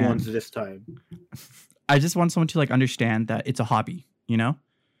understand. Emotional ones this time. I just want someone to like understand that it's a hobby, you know?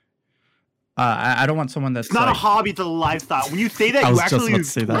 I don't want someone that's it's not a hobby, it's a lifestyle. When you say that, you actually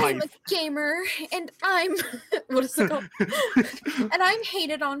use I'm a gamer, and I'm what is it called? And I'm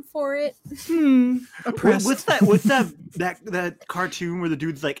hated on for it. What's that cartoon where the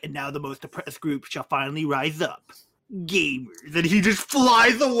dude's like, and now the most oppressed group shall finally rise up, gamers, and he just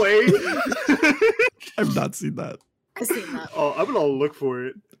flies away. I've not seen that. I've seen that. Oh, I'm gonna look for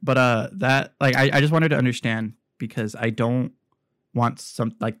it. But that like I just wanted to understand, because I don't want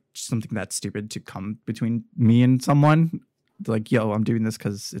something that's stupid to come between me and someone. Like, yo, I'm doing this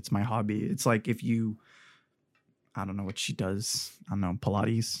because it's my hobby. It's like if you I don't know what she does. I don't know,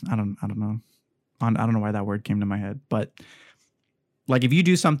 Pilates. I don't know. I don't know why that word came to my head, but like if you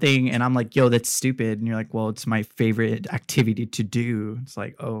do something and I'm like, yo, that's stupid, and you're like, well, it's my favorite activity to do. It's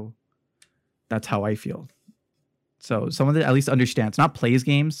like, oh, that's how I feel. So someone that at least understands, not plays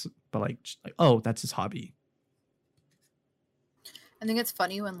games, but like, oh, that's his hobby. I think it's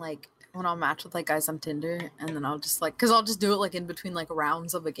funny when I'll match with like guys on Tinder, and then I'll just because I'll just do it like in between like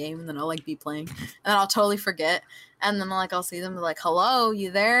rounds of a game, and then I'll like be playing, and then I'll totally forget, and then like I'll see them like, hello, you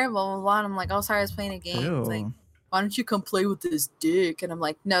there, blah blah blah, and I'm like, oh sorry, I was playing a game. It's like, why don't you come play with this dick? And I'm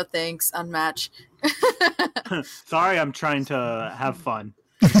like, no thanks, unmatch. Sorry, I'm trying to have fun.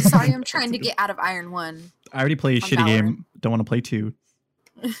 Sorry, I'm trying to get out of Iron 1. I already played a shitty game. Don't want to play 2.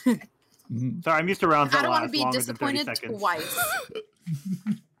 Sorry, I'm used to rounds that I don't want to last be longer than 30 disappointed seconds. twice.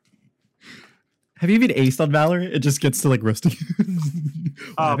 Have you even aced on Valor? It just gets to like roasting.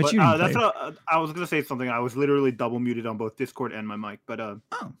 That's what I was gonna say something. I was literally double muted on both Discord and my mic, but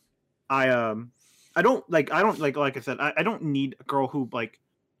I don't like I said, I don't need a girl who like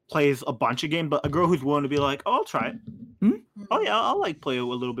plays a bunch of games, but a girl who's willing to be like, oh, I'll try it. Oh yeah, I'll like play a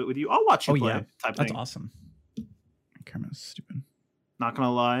little bit with you. I'll watch you play. Yeah. Type that's thing. Awesome. Camera's stupid. Not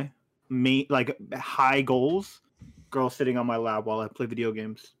gonna lie, like high goals. Girl sitting on my lap while I play video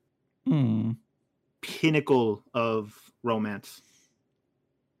games. Pinnacle of romance.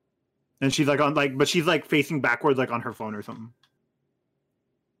 And she's like but she's like facing backwards, like on her phone or something.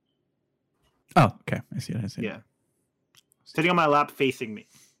 Oh, okay. I see it. Yeah. Sitting on my lap facing me.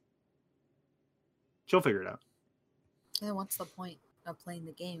 She'll figure it out. Then what's the point of playing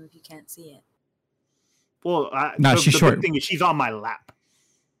the game if you can't see it? Well, she's the short. big thing is she's on my lap.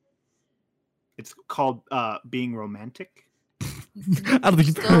 It's called being romantic. I don't think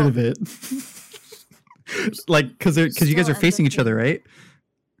you've heard of it. Like, because you guys are facing each other, right?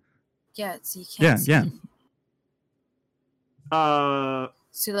 Yeah, so you can't see. Yeah.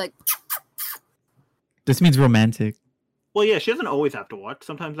 So like, this means romantic. Well, yeah, she doesn't always have to watch.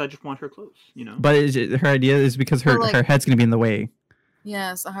 Sometimes I just want her close, you know. But her idea is because her head's gonna be in the way.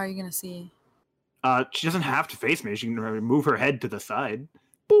 Yeah. So how are you gonna see? She doesn't have to face me. She can move her head to the side.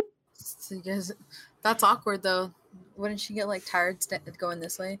 Boop. So you guys, that's awkward though. Wouldn't she get like tired going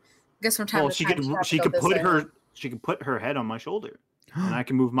this way? I guess from time to time she could put her head on my shoulder, and I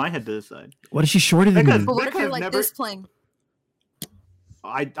can move my head to the side. What if she's shorter than you? But what if you're like this playing?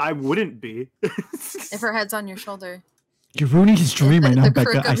 I wouldn't be. If her head's on your shoulder. You're ruining his dream right now,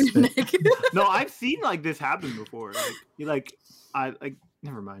 Becca. No, I've seen like this happen before.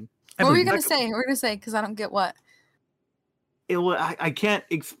 Never mind. What were you gonna say? We're gonna say because I don't get what. I can't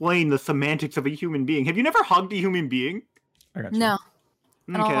explain the semantics of a human being. Have you never hugged a human being? I got you. No.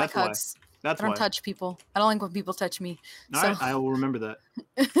 I don't Okay, like hugs. I don't touch people. I don't like when people touch me. All right, I will remember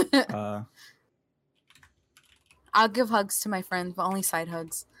that. I'll give hugs to my friends, but only side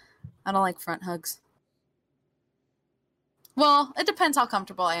hugs. I don't like front hugs. Well, it depends how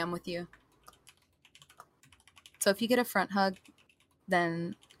comfortable I am with you. So if you get a front hug,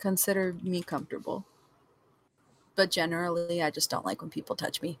 then consider me comfortable. But generally, I just don't like when people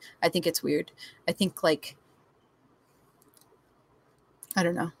touch me. I think it's weird. I think I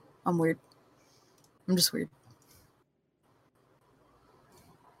don't know. I'm weird. I'm just weird.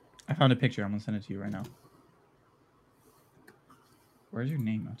 I found a picture. I'm gonna send it to you right now. Where's your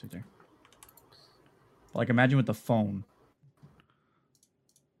name? Out there. Like, imagine with the phone.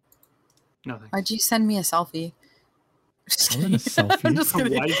 Nothing. Why'd you send me a selfie? Wasn't a selfie? I'm just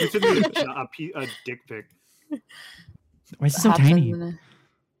kidding. Why did you send me a dick pic? Why is it so tiny?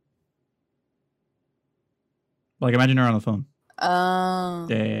 Like, imagine her on the phone.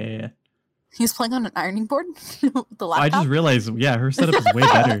 Yeah. He's playing on an ironing board with the laptop. I just realized, yeah, her setup is way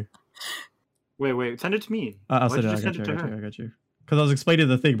better. Wait, send it to me. I'll send it. I got you. Because I was explaining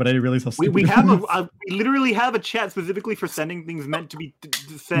the thing, but I didn't realize how stupid we literally have a chat specifically for sending things meant to be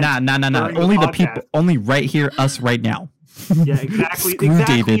sent. Nah. Only the people, only right here, us right now. Yeah, exactly.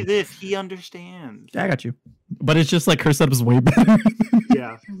 David. This he understands. Yeah, I got you. But it's just like her setup is way better.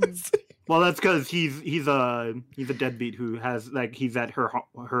 Yeah. Well, that's because he's a deadbeat who has he's at her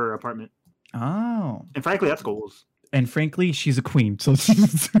apartment. Oh. And frankly, that's goals. And frankly, she's a queen. So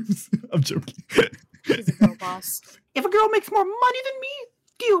I'm joking. She's a girl boss. If a girl makes more money than me,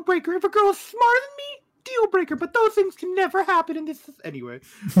 deal breaker. If a girl is smarter than me, deal breaker. But those things can never happen in this. Anyway.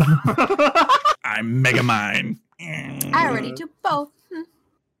 I'm Megamind. I already do both.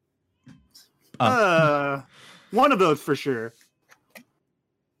 One of those for sure.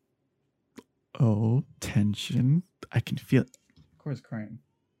 Oh, tension. I can feel it. Of course, crying.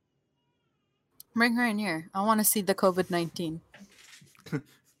 Bring her in here. I want to see the COVID-19.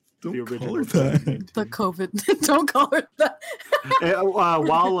 Don't the original call her that. COVID-19. The COVID. Don't call it that.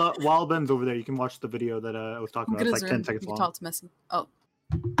 While Ben's over there, you can watch the video that I was talking about. It's like 10 seconds You long. talk to Messi. Oh,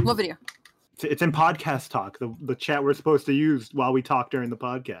 what video? It's in podcast talk, the chat we're supposed to use while we talk during the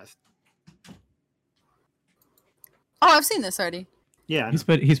podcast. Oh, I've seen this already. Yeah, He's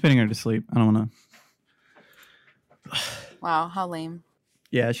putting her to sleep. I don't want to. Wow, how lame.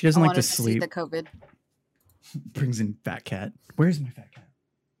 Yeah, she doesn't I like to wanted see sleep. the COVID. Brings in fat cat. Where's my fat cat?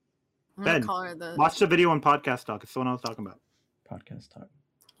 I'm gonna Ben, call her the. watch the video on podcast talk. It's the one I was talking about. Podcast talk.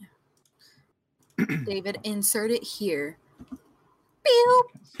 David, insert it here. Pew!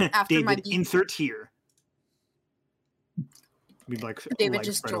 After David, my beep. insert here. We'd like David legs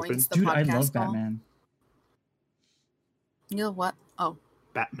just spread joins open. the Dude, I podcast love call. Batman. You know what? Oh,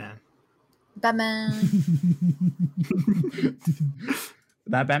 Batman. Batman.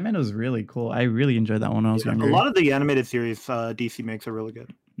 That Batman was really cool. I really enjoyed that one when I was Yeah, younger. a lot of the animated series DC makes are really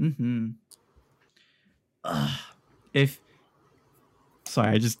good. Mm-hmm. Sorry,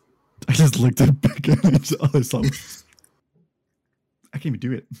 I just looked at Becca and I saw. I can't even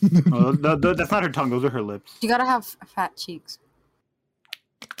do it. Oh, that's not her tongue; those are her lips. You gotta have fat cheeks.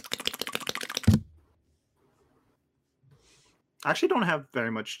 I actually don't have very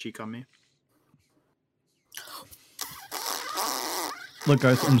much cheek on me. Look,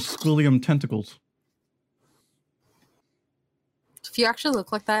 guys, I'm schooling tentacles. If you actually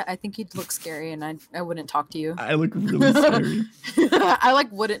look like that, I think you'd look scary, and I wouldn't talk to you. I look really scary. I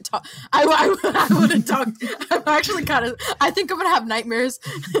like wouldn't talk. I wouldn't talk. I'm actually kind of. I think I'm gonna have nightmares.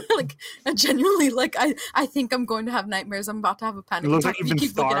 Like I genuinely, like I think I'm going to have nightmares. I'm about to have a panic It looks attack. like you've if you been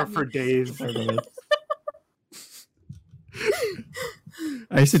keep looking starved at for me. days.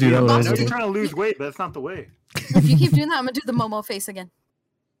 I used to do that I when I was know you're little. trying to lose weight, but that's not the way. If you keep doing that, I'm gonna do the Momo face again.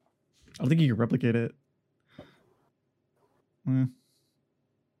 I don't think you can replicate it.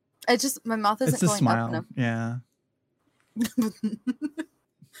 It just my mouth isn't It's a going smile. up enough. Yeah.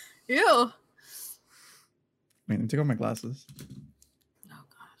 Ew. Wait, let me take off my glasses. Oh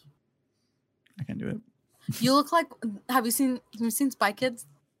god. I can't do it. You look like. Have you seen Spy Kids,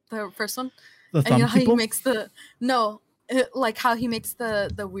 the first one? The And thumb you know how people? he makes the like how he makes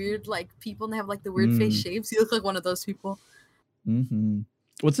the weird like people and they have like the weird face shapes. You look like one of those people. Mm-hmm.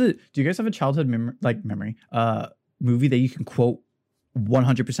 What's it? Do you guys have a childhood memory movie that you can quote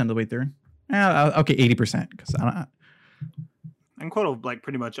 100% of the way through? Okay, 80% because I I can quote like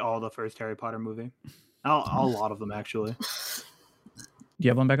pretty much all the first Harry Potter movie. A lot of them actually. Do you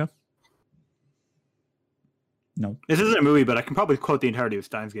have one, Becca? No. This isn't a movie, but I can probably quote the entirety of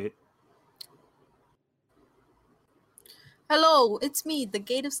Steins Gate. Hello, it's me, the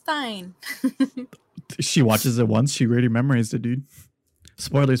Gate of Stein. She watches it once. She already memorized it, dude.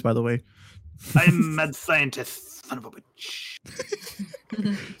 Spoilers, by the way. I'm a mad scientist, son of a bitch.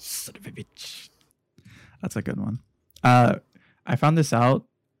 Son of a bitch. That's a good one. I found this out.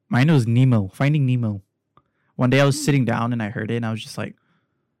 Mine was Nemo. Finding Nemo. One day I was sitting down and I heard it and I was just like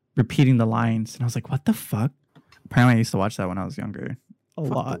repeating the lines and I was like, "What the fuck?" Apparently, I used to watch that when I was younger. A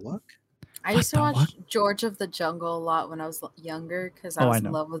lot. I used to What watch the George of the Jungle a lot when I was younger because I Oh, was I in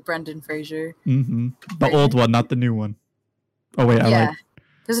know. love with Brendan Fraser. Mm-hmm. The old one, not the new one. Oh wait, I Yeah, like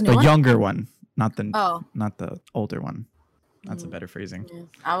there's a new the one. younger one, not the older one. That's a Mm. better phrasing. Yeah.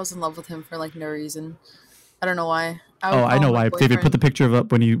 I was in love with him for like no reason. I don't know why. Oh, I know why. David put the picture of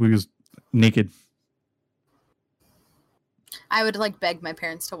up when he was naked. I would like beg my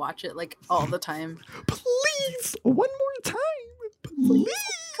parents to watch it like all the time. Please, one more time. Please.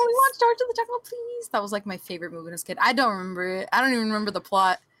 Can we watch George of the Jungle, please? That was like my favorite movie as a kid. I don't remember it. I don't even remember the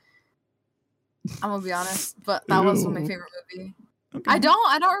plot. I'm gonna be honest, but that was my Ew. favorite movie. Okay. I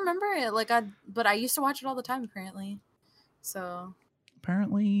don't remember it. But I used to watch it all the time apparently. So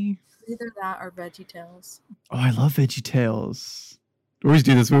Apparently. either that or VeggieTales. Oh, I love VeggieTales. We always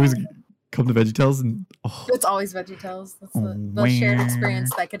do this. We always come to VeggieTales and It's always VeggieTales. That's the shared Wah. experience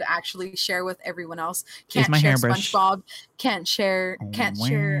that I could actually share with everyone else. Here's Can't my share hairbrush. SpongeBob. Can't share.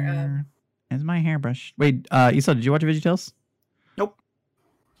 Here's my hairbrush. Wait, Isa, did you watch VeggieTales? Nope.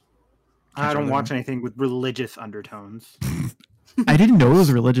 Can't I show don't them. watch anything with religious undertones. I didn't know it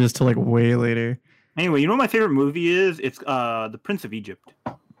was religious till like way later. Anyway, you know what my favorite movie is? It's The Prince of Egypt.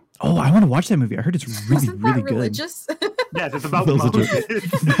 Oh, I want to watch that movie. I heard it's really, Wasn't that really good. religious? Yes, it's about That was a Moses.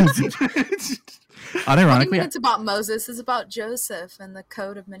 What do you Unironically, mean it's about Moses? It's about Joseph and the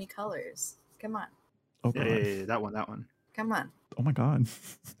coat of many colors. Come on. oh, yeah, God. yeah, that one. Come on. Oh my God,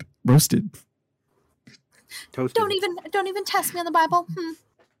 roasted. Toasted. Don't even test me on the Bible.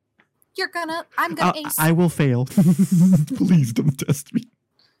 I'm gonna ace. I will fail. Please don't test me.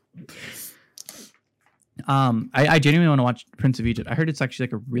 I genuinely want to watch Prince of Egypt. I heard it's actually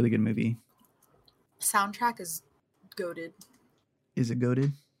like a really good movie. Soundtrack is goated. Is it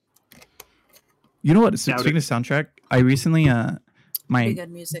goated? You know what? Speaking of soundtrack, I recently Pretty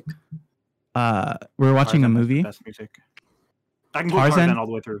good music. We were watching a movie. Best music. I can go Tarzan all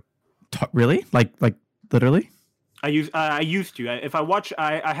the way through. Really? Like literally? I used to. If I watch,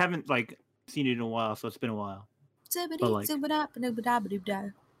 I haven't like seen it in a while, so it's been a while. But, like,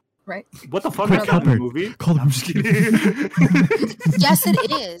 right? What the fuck is that in the movie? I'm just kidding. Yes,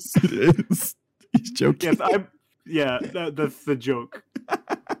 it is. It is. He's joking. Yes, that's the joke.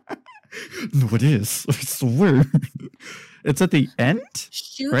 No, it is. It's the word. It's at the end.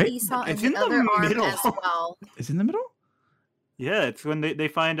 Shoot right? Esau It's in in the the other arm middle. as well. Is it in the middle? Yeah, it's when they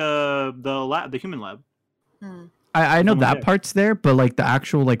find the human lab. I know that dead. part's there, but like the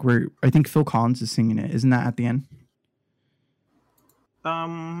actual like where I think Phil Collins is singing it. Isn't that at the end? How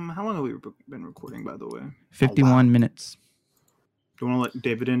long have we been recording, by the way? 51 minutes. Do you want to let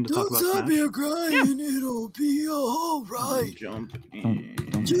David in to talk about Smash? Don't stop crying, it'll be alright. Jump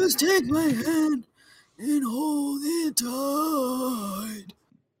Don't. Just take my hand and hold it tight.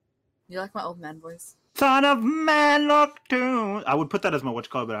 You like my old man voice? Son of man, look to. I would put that as my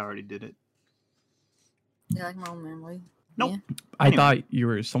watch call, but I already did it. You like my old man voice? Nope. Yeah. I thought you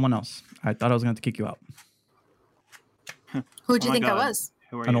were someone else. I thought I was going to have to kick you out. Who'd you Oh my think I God. was?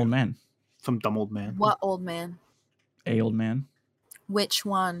 Who are An you? old man. Some dumb old man. What old man? A old man. Which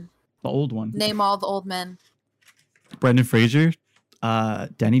one? The old one. Name all the old men. Brendan Fraser.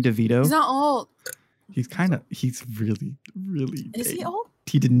 Danny DeVito. He's not old. He's really, really. Is he old?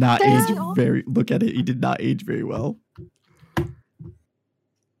 He did not Is he age old? look at it. He did not age very well.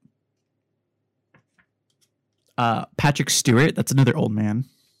 Patrick Stewart, that's another old man.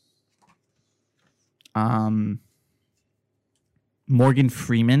 Morgan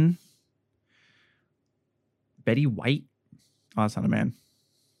Freeman. Betty White. Oh, that's not a man.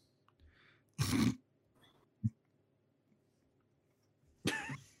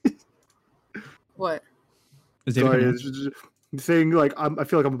 What? Is David Sorry, Cameron? it's just saying like I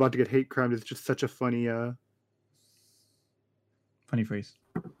feel like I'm about to get hate crimed. It's just such a funny Funny phrase.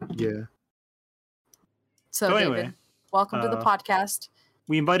 yeah. So, anyway, David, welcome to the podcast.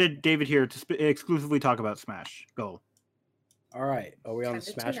 We invited David here to exclusively talk about Smash. Go. All right, are we on the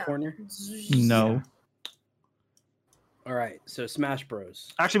Time to Smash tune out. corner? No. All right, so Smash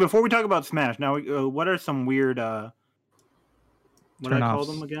Bros. Actually, before we talk about Smash, now what are some weird what do I call Turn-offs.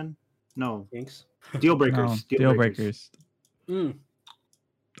 them again? No, Kinks. deal breakers. No. Deal breakers. Mm.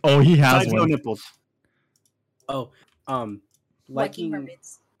 Oh, he has Besides no one. nipples. Oh, Liking liking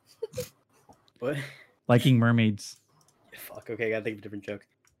mermaids. what? Liking mermaids. Fuck. Okay, I gotta think of a different joke.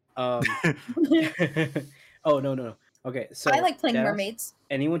 Oh no. Okay, so I like playing Dev, mermaids.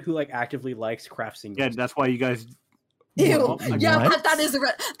 Anyone who like actively likes craft singles. Yeah, that's why you guys. Ew. What? Yeah, What? that is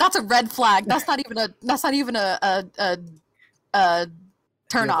that's a red flag. That's not even a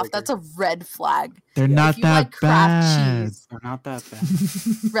turn Deal off. breaker. That's a red flag. They're Yeah, not if you that like craft bad. cheese, They're not that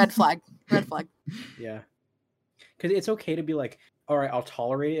bad. red flag. Red flag. Yeah. Because it's okay to be like, all right, I'll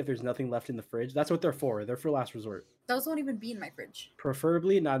tolerate it if there's nothing left in the fridge. That's what they're for. They're for last resort. Those won't even be in my fridge.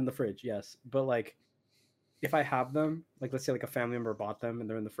 Preferably not in the fridge, yes. But like, if I have them, like let's say like a family member bought them and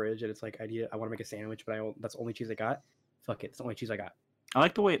they're in the fridge and it's like I want to make a sandwich, but that's the only cheese I got. Fuck it, it's the only cheese I got. I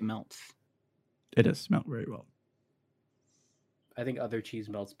like the way it melts. It does smell very well. I think other cheese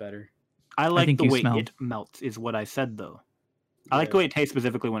melts better. I like think the you way smell. it melts. Is what I said though. I like the way it tastes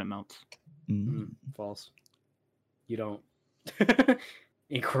specifically when it melts. False. You don't.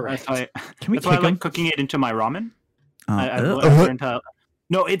 Incorrect. That's why, Can we that's why I kick like him? cooking it into my ramen. I What? learned how.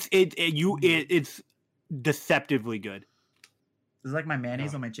 No, it's deceptively good. This is like my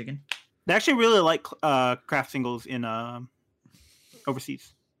mayonnaise on my chicken. They actually really like craft singles in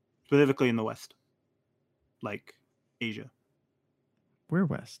overseas, specifically in the West, like Asia, We're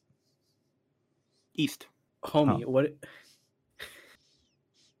west. East. Homie, what?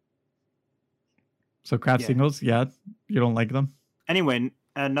 So craft Yeah. singles, yeah, you don't like them. Anyway,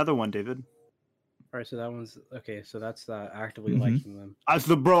 another one, David. All right, so that one's okay. So that's actively Mhm. liking them.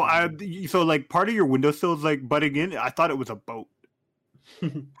 So bro, so like part of your windowsill is like butting in. I thought it was a boat.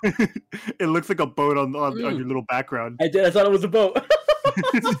 It looks like a boat on your little background. I did. I thought it was a boat.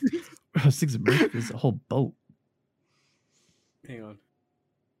 Six America is a whole boat. Hang on.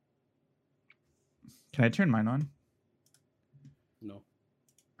 Can I turn mine on? No.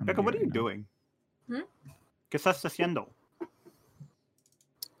 I'm Becca, gonna what do are it you right now. doing? Hmm? ¿Qué estás haciendo?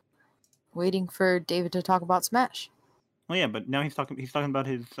 Waiting for David to talk about Smash. Oh yeah, but now he's talking about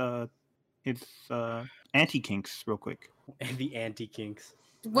his anti kinks real quick. And the anti kinks.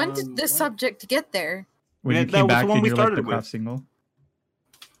 When did this what? subject get there? When Yeah, you that came was the back one and we you're like the started craft with. single.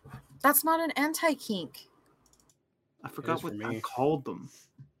 That's not an anti-kink. I forgot for what I me. called them.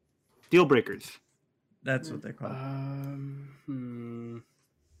 Deal breakers. That's what they're called.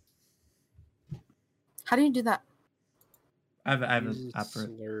 How do you do that? I have an Uses app for it.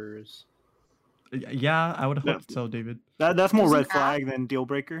 slurs. Yeah, I would hope That's- so, David. That's more There's an red flag than deal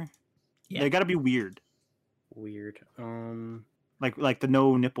breaker. Yeah. They got to be weird, Weird. like the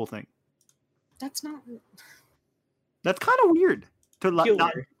no nipple thing. That's not. That's kind of weird. To not,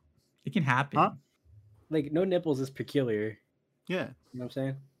 Peculiar. It can happen. Huh? Like no nipples is peculiar. yeah. You know what I'm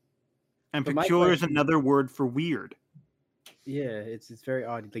saying? And But my peculiar is question- another word for weird. Yeah, it's very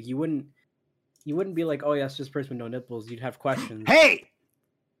odd. Like you wouldn't be like, oh yeah, it's just a person with no nipples. You'd have questions. Hey,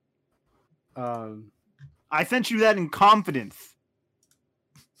 Um, I sent you that in confidence.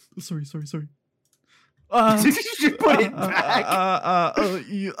 Sorry. You should put it back. For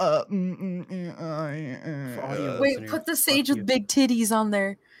audio Wait, listeners, put the fuck sage you. with big titties on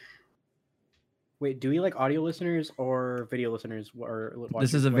there. Wait, do we like audio listeners or video listeners? Or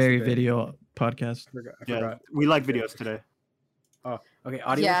This is a very video podcast. I forgot. Yeah, we like videos today. Okay,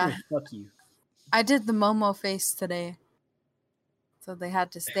 audio Yeah. listeners, fuck you. I did the Momo face today, so they have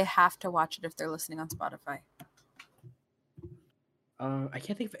to watch it if they're listening on Spotify. I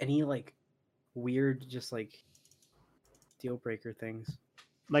can't think of any like weird, just like deal breaker things.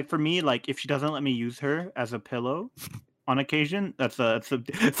 Like for me, like if she doesn't let me use her as a pillow on occasion, that's a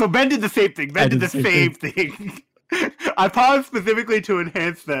so Ben did the same thing. Ben did the same thing. I paused specifically to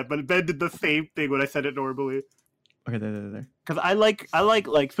enhance that, but Ben did the same thing when I said it normally. Okay, there. Because I like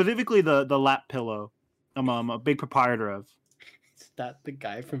specifically the lap pillow. I'm a big proprietor of. Is that the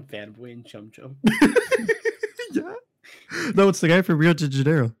guy from Fanboy and Chum Chum? Yeah. No, it's the guy from Rio de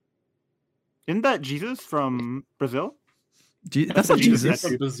Janeiro. Isn't that Jesus from Brazil? That's not Jesus.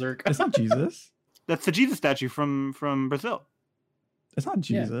 statue. Berserk. It's not Jesus. That's the Jesus statue from Brazil. It's not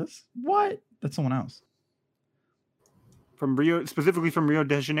Yeah. Jesus. What? That's someone else. From Rio, specifically from Rio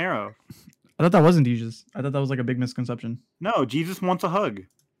de Janeiro. I thought that wasn't Jesus. I thought that was like a big misconception. No, Jesus wants a hug.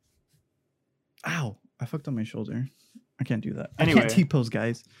 Ow! I fucked up my shoulder. I can't do that. I Anyway. can't T-pose,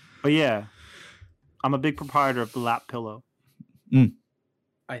 guys. But yeah, I'm a big proprietor of the lap pillow.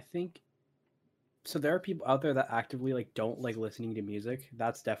 I think so. There are people out there that actively like don't like listening to music.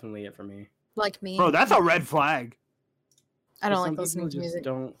 That's definitely it for me. Like me. Bro, that's a red flag. I don't Some like people listening to just music.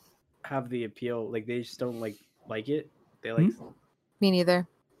 Don't have the appeal. Like they just don't like it. They like. Me neither.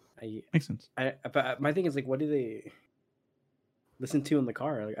 Makes sense. But my thing is like, what do they listen to in the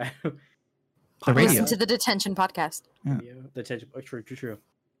car? Like I don't. The radio. Listen to the Detention podcast. Yeah. Yeah, the attention. Oh, true.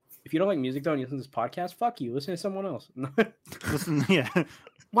 If you don't like music though, and you listen to this podcast, fuck you. Listen to someone else. Listen, yeah.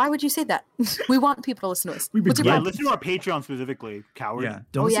 Why would you say that? We want people to listen to us. We've been What's your Yeah, problem? listen to our Patreon specifically, coward. Yeah.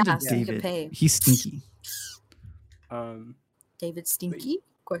 Don't Oh, listen yeah, to so you can David. pay. He's stinky. David Stinky?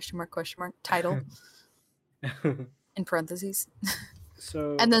 Question mark. Title in parentheses.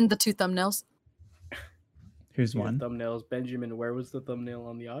 So And then the two thumbnails. Here's yeah, one. thumbnails. Benjamin, where was the thumbnail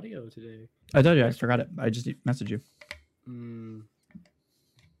on the audio today? I told you I forgot it. I just messaged you.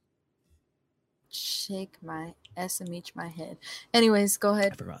 Shake my ass and meet my head. Anyways, go I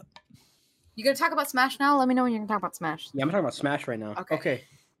ahead. forgot. You gonna talk about Smash now? Let me know when you're gonna talk about Smash. Yeah, I'm talking about Smash right now. Okay.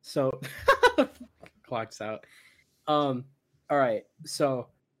 So clock's out. All right. So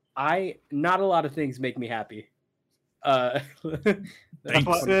not a lot of things make me happy. Thanks.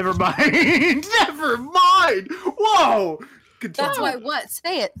 Never mind. Never mind. Whoa. Continue. That's why what?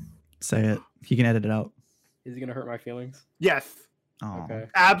 Say it. Say it. He can edit it out. Is it gonna hurt my feelings? Yes, Oh. Okay.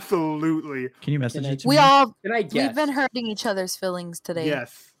 absolutely. Can you message it to We me? all Can I guess? we've been hurting each other's feelings today.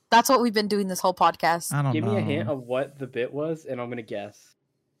 Yes. That's what we've been doing this whole podcast. I don't Give know. me a hint of what the bit was, and I'm gonna guess.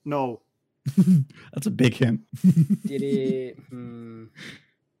 No. That's a big hint. Did it?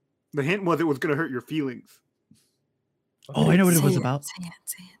 The hint was it was gonna hurt your feelings. Oh, I know what it Say was about. Say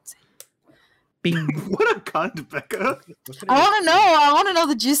it. Bing. What a cunt, Becca. What could it I have want to know. I want to know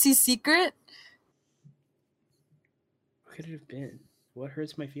the juicy secret. What could it have been? What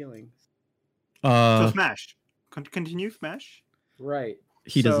hurts my feelings? So Smash. Continue Smash. Right.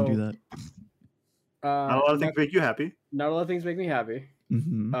 He doesn't So, do that. Not a lot of things make you happy. Not a lot of things make me happy.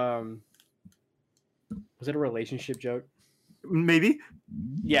 Mhm. Was it a relationship joke? Maybe.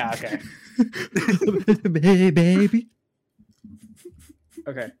 Yeah. Okay. Hey, baby.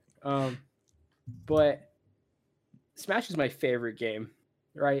 Okay. But Smash is my favorite game,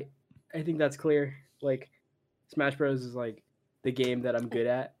 right? I think that's clear. Like, Smash Bros is like the game that I'm good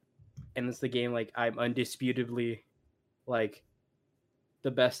at, and it's the game like I'm undisputably like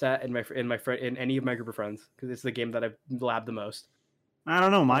the best at in any of my group of friends because it's the game that I've labbed the most. I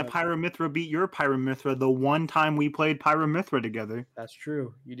don't know. My Pyramithra beat your Pyramithra the one time we played Pyramithra together. That's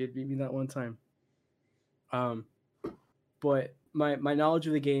true. You did beat me that one time. But my knowledge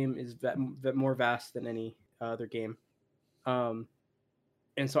of the game is more vast than any other game. And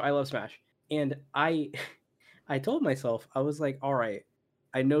so I love Smash. And I told myself, I was like, all right,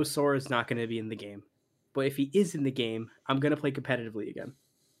 I know Sora's not going to be in the game. But if he is in the game, I'm going to play competitively again.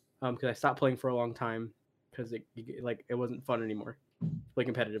 Because I stopped playing for a long time because it wasn't fun anymore. Play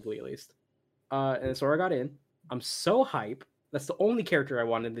competitively, at least. And Sora got in. I'm so hype. That's the only character I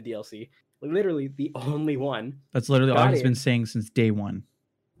wanted in the DLC. Like, literally the only one. That's literally all he's been saying since day one.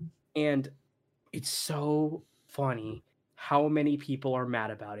 And it's so funny how many people are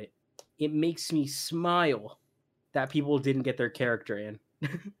mad about it. It makes me smile that people didn't get their character in.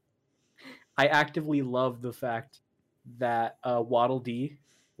 I actively love the fact that Waddle Dee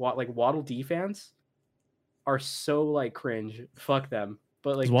fans are so like cringe. Fuck them.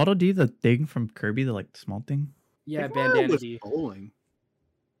 But like, is Waddle Dee the thing from Kirby, the like small thing? Yeah, Bandana D. Bowling.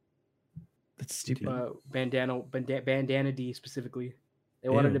 That's stupid. Bandana D specifically. They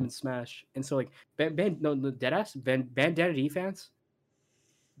wanted him in Smash, and so like deadass Bandana D fans,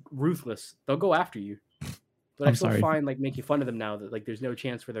 ruthless. They'll go after you. But I still find like making fun of them now that like there's no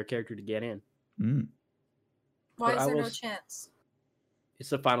chance for their character to get in. Mm. Why is there no chance? It's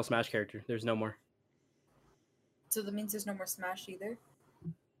the final Smash character. There's no more. So that means there's no more Smash either.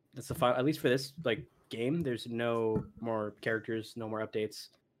 That's the final. At least for this like game, there's no more characters, no more updates.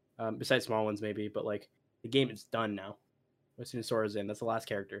 Besides small ones maybe, but like the game is done now. As soon as Sora's in, that's the last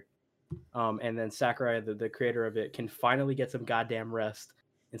character. And then Sakurai, the creator of it, can finally get some goddamn rest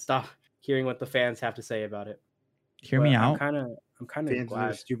and stop hearing what the fans have to say about it. Hear me out. I'm kind of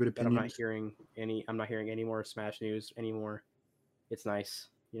glad stupid that I'm not hearing any more Smash news anymore. It's nice,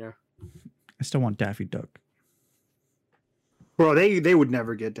 you know. I still want Daffy Duck. Bro, they would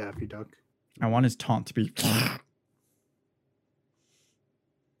never get Daffy Duck. I want his taunt to be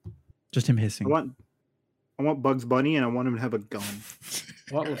just him hissing. I want Bugs Bunny, and I want him to have a gun.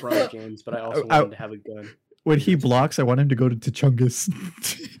 I want LeBron James, but I also want him to have a gun. When he blocks, I want him to go to Chungus.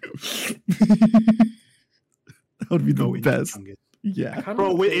 That would be the best. Yeah.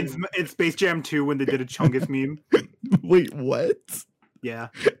 Bro, in Space Jam 2 when they did a Chungus meme. Wait, what? Yeah.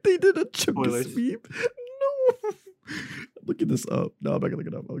 They did a Chungus meme? No. Looking this up. No, I'm not gonna look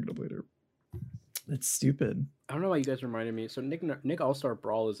it up. I'll look it up later. That's stupid. I don't know why you guys reminded me. So Nick All-Star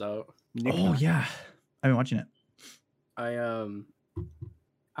Brawl is out. Yeah. I've been watching it.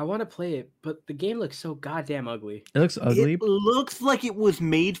 I want to play it, but the game looks so goddamn ugly. It looks ugly. It looks like it was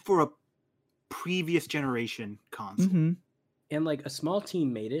made for a previous generation console. Mm-hmm. And like a small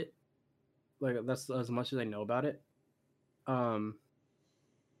team made it. Like that's as much as I know about it. But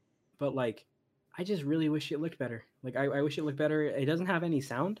like I just really wish it looked better. Like I wish it looked better. It doesn't have any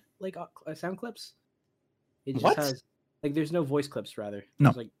sound, like sound clips. It just has like there's no voice clips rather.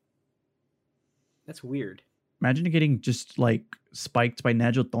 No. Like that's weird. Imagine getting just like spiked by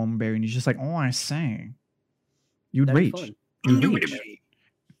Nigel Thornberry and he's just like, oh, I say. You'd rage. You'd rage.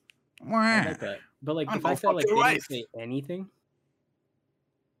 I like that. But like the fact that like they didn't say anything,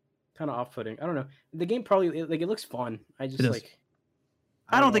 kind of off-putting. I don't know. The game probably like it looks fun. I just like.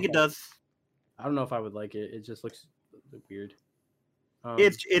 I don't think it does. I don't know if I would like it. It just looks weird.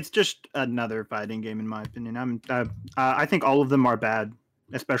 It's just another fighting game in my opinion. I think all of them are bad,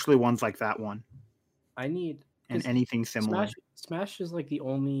 especially ones like that one. I need and anything similar. Smash is like the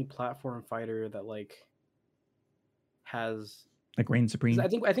only platform fighter that like has like reign supreme. I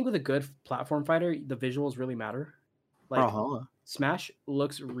think with a good platform fighter, the visuals really matter. Like Smash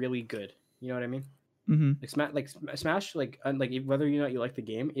looks really good. You know what I mean? Mm-hmm. Like Smash, like whether or not you like the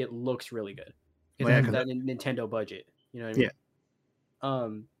game, it looks really good. Because it has that Nintendo budget. You know what I mean? Yeah.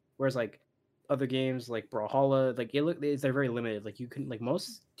 Whereas like other games like Brawlhalla, like they're very limited. Like you can like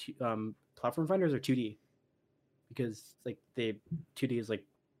most platform fighters are 2D because like 2D is like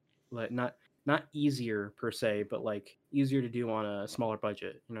not easier per se, but like easier to do on a smaller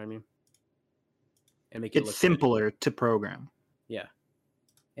budget. You know what I mean? And make it look simpler to program. Yeah,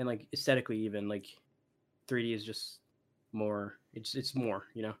 and like aesthetically, even like 3D is just more. It's more,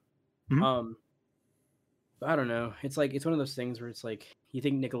 you know. Mm-hmm. But I don't know. It's like it's one of those things where it's like you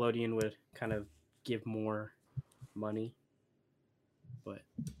think Nickelodeon would kind of give more money, but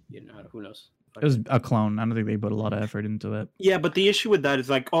you know who knows. It was a clone. I don't think they put a lot of effort into it. Yeah, but the issue with that is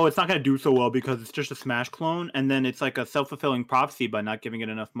like, it's not going to do so well because it's just a Smash clone, and then it's like a self-fulfilling prophecy by not giving it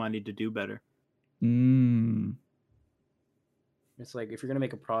enough money to do better. It's like if you're gonna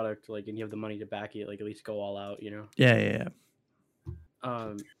make a product like and you have the money to back it, like at least go all out, you know? Yeah.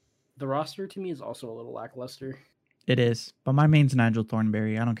 The roster to me is also a little lackluster. It is, but my main's Nigel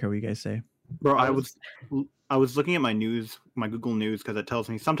Thornberry. I don't care what you guys say. Bro, I was looking at my news, my Google News, because it tells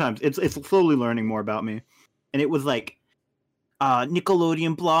me sometimes it's slowly learning more about me, and it was like,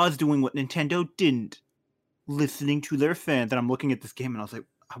 Nickelodeon blah is doing what Nintendo didn't, listening to their fans. And I'm looking at this game, and I was like,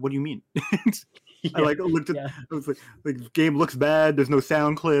 what do you mean? I looked at, I was like, the game looks bad. There's no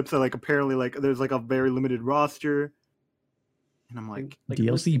sound clips. I apparently there's a very limited roster, and I'm like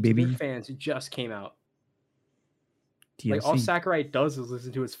DLC baby. Their fans just came out. DLC. Like all Sakurai does is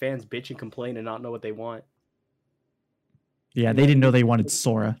listen to his fans bitch and complain and not know what they want. Yeah, they didn't know they wanted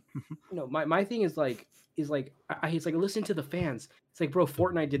Sora. No, my thing is like it's like listen to the fans. It's like, bro,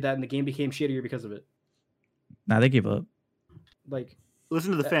 Fortnite did that and the game became shittier because of it. Nah, they gave up. Like,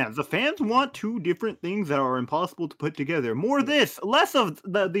 listen to the fans. The fans want two different things that are impossible to put together. More this, less of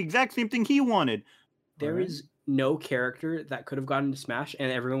the exact same thing he wanted. There is no character that could have gotten into Smash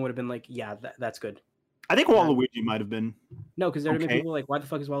and everyone would have been like, yeah, that's good. I think Waluigi might have been. No, because there have been people like, why the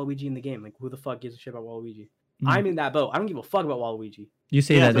fuck is Waluigi in the game? Like, who the fuck gives a shit about Waluigi? I'm in that boat. I don't give a fuck about Waluigi. You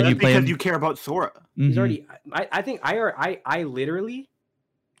say that, then you play because you care about Sora. He's already. I think I literally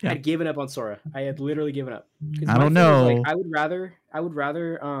had given up on Sora. I had literally given up. I don't know. Like, I would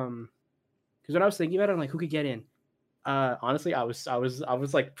rather. Because when I was thinking about it, I'm like, who could get in? Honestly, I was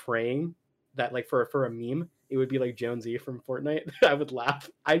like praying that like for a meme, it would be like Jonesy from Fortnite. I would laugh.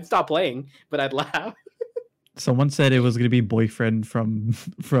 I'd stop playing, but I'd laugh. Someone said it was gonna be boyfriend from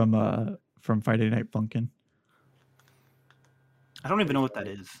Friday Night Funkin'. I don't even know what that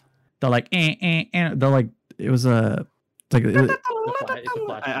is. They're like, They're like, it was a.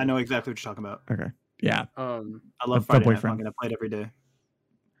 I know exactly what you're talking about. Okay. Yeah. I love Friday Night Funkin'. I play it every day.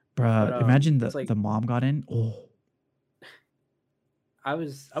 Bruh, imagine the mom got in. Oh. I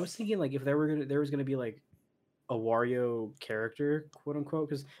was thinking like if there was gonna be like a Wario character, quote unquote,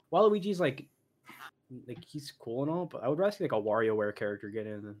 because Waluigi's like he's cool and all, but I would rather see like a WarioWare character get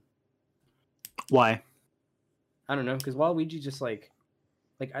in. Why? I don't know, because Waluigi just like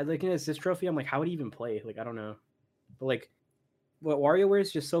I like in this trophy, I'm like, how would he even play? Like I don't know, but like, what WarioWare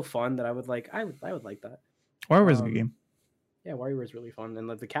is just so fun that I would like that. WarioWare is a good game. Yeah, WarioWare is really fun, and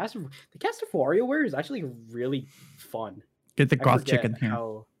like the cast of WarioWare is actually really fun. Get the broth chicken here.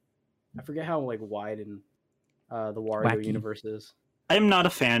 I forget how like wide and the Wario universe is. I am not a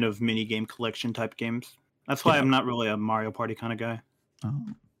fan of mini game collection type games. That's why I'm not really a Mario Party kind of guy. Oh.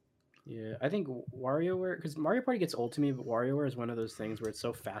 Yeah, I think WarioWare, because Mario Party gets old to me, but WarioWare is one of those things where it's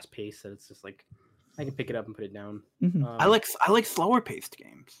so fast paced that it's just like I can pick it up and put it down. Mm-hmm. I like slower paced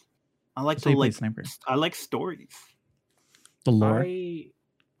games. I like I like stories. The lore.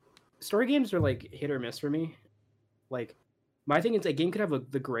 Story games are like hit or miss for me. Like my thing is a game could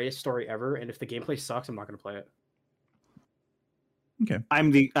have the greatest story ever, and if the gameplay sucks, I'm not going to play it. Okay. I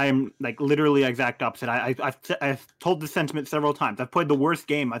am like literally exact opposite. I've told this sentiment several times. I've played the worst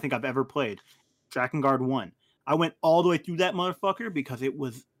game I think I've ever played, Drakengard 1. I went all the way through that motherfucker because it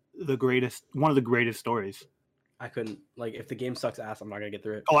was one of the greatest stories. I couldn't, like, if the game sucks ass, I'm not gonna get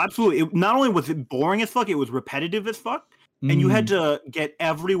through it. Oh, absolutely. Not only was it boring as fuck, it was repetitive as fuck. And you had to get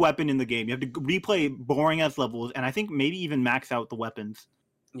every weapon in the game. You have to replay boring ass levels, and I think maybe even max out the weapons.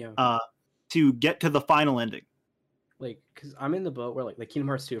 Yeah. To get to the final ending. Like, because I'm in the boat where, like Kingdom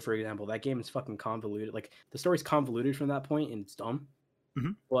Hearts 2, for example, that game is fucking convoluted. Like, the story's convoluted from that point, and it's dumb.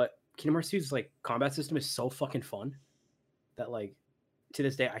 Mm-hmm. But Kingdom Hearts 2's, like, combat system is so fucking fun that, like, to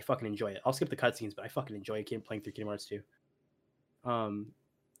this day, I fucking enjoy it. I'll skip the cutscenes, but I fucking enjoy playing through Kingdom Hearts 2. I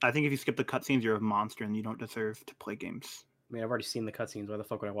think if you skip the cutscenes, you're a monster, and you don't deserve to play games. I mean, I've already seen the cutscenes. Why the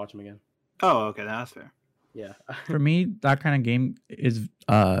fuck would I watch them again? Oh, okay, that's fair. Yeah. For me, that kind of game is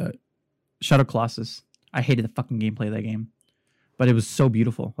Shadow Colossus. I hated the fucking gameplay of that game, but it was so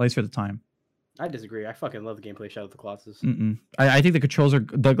beautiful, at least for the time. I disagree. I fucking love the gameplay of Shadow of the Colossus. I think the controls are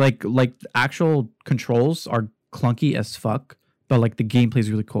like the actual controls are clunky as fuck, but like the gameplay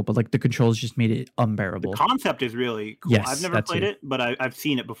is really cool. But like the controls just made it unbearable. The concept is really cool. Yes, I've never played it, but I've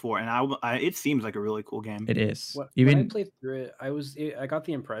seen it before, and it seems like a really cool game. It is. When I played through it, I got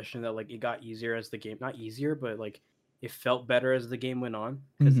the impression that like it got easier as the game, not easier, but like it felt better as the game went on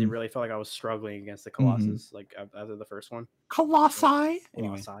because it really felt like I was struggling against the Colossus, like after the first one. Colossi.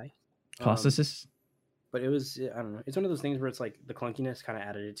 Anyway. Colossus. But it was, I don't know. It's one of those things where it's like the clunkiness kind of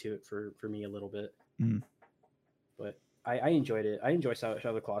added it to it for me a little bit. But I enjoyed it. I enjoy Shadow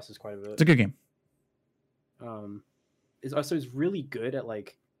of the Colossus quite a bit. It's a good game. It's really good at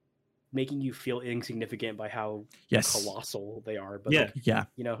like making you feel insignificant by how colossal they are. But yeah,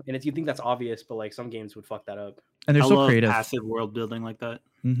 you know, and you think that's obvious, but like some games would fuck that up. And they're so creative. Passive world building like that.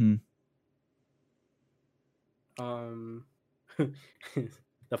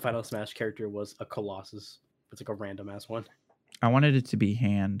 The final Smash character was a Colossus It's like a random ass one. I wanted it to be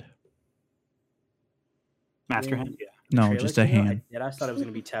hand. Master Hand. Yeah. No, Trailer just a came out, hand. I thought it was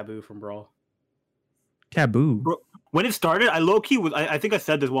gonna be Taboo from Brawl. Taboo. Bro, when it started, I low key was. I think I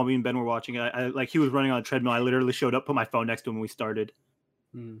said this while me and Ben were watching it. I like he was running on a treadmill. I literally showed up, put my phone next to him when we started,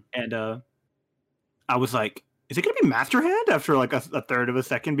 and I was like, "Is it gonna be Master Hand?" After like a third of a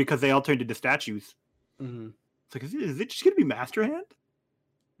second, because they all turned into statues. It's like, is it just gonna be Master Hand?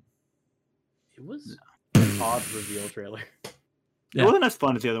 It was an odd reveal trailer. It wasn't as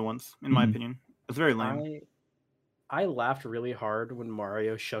fun as the other ones, in my opinion. It's very lame. I laughed really hard when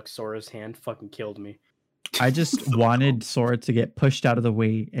Mario shook Sora's hand. Fucking killed me. I just wanted Sora to get pushed out of the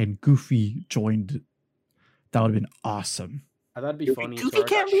way and Goofy joined. That would have been awesome. I thought it'd be funny if Sora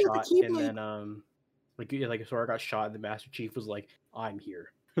got shot and then like Sora got shot and the Master Chief was like, "I'm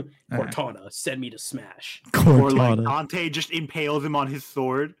here, Cortana, send me to Smash." Or like Dante just impales him on his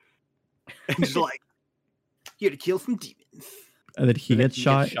sword and just like, "Here to kill some demons." And then he gets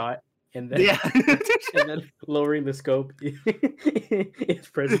shot. And then, and then lowering the scope is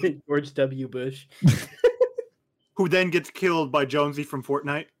President George W. Bush, who then gets killed by Jonesy from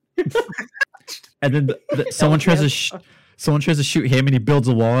Fortnite. And then someone tries to shoot him, and he builds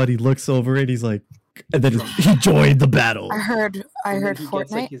a wall, and he looks over it. He's like, and then he joined the battle. I heard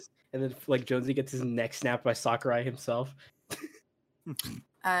Fortnite. And then like Jonesy gets his neck snapped by Sakurai himself.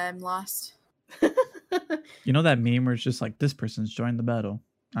 I'm lost. You know that meme where it's just like, this person's joined the battle.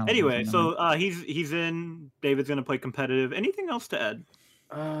 Anyway, so he's in. David's gonna play competitive. Anything else to add?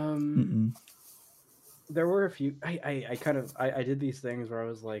 There were a few. I did these things where I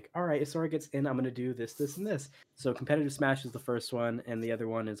was like, all right, if Sora gets in, I'm gonna do this, this, and this. So competitive Smash is the first one, and the other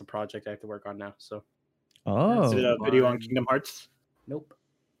one is a project I have to work on now. So is it a video on Kingdom Hearts? Nope.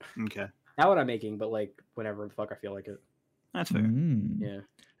 Okay. Not what I'm making, but like whenever the fuck I feel like it. That's fair. Yeah.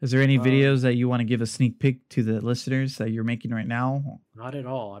 Is there any videos that you want to give a sneak peek to the listeners that you're making right now? Not at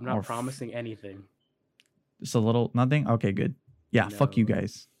all. I'm not promising anything. Just a little nothing? Okay, good. Yeah, fuck you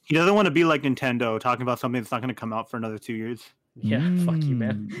guys. He doesn't want to be like Nintendo, talking about something that's not going to come out for another 2 years. Yeah, fuck you,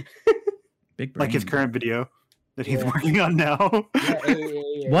 man. Big brain. Like his current video that he's working on now.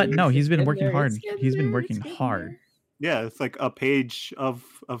 What? No, he's been working hard. He's been working hard. Yeah, it's like a page of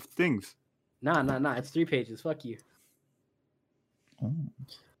things. Nah. It's 3 pages. Fuck you. Oh.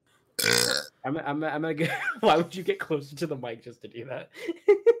 I'm gonna get. Why would you get closer to the mic just to do that?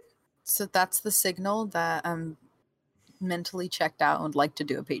 So that's the signal that I'm mentally checked out and would like to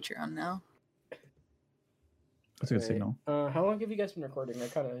do a Patreon now. That's a good signal. How long have you guys been recording? I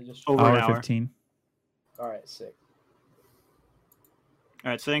kind of just over an hour. 15. All right, sick. All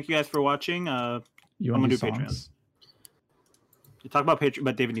right, so thank you guys for watching. You want to do Patreon? You talk about Patreon,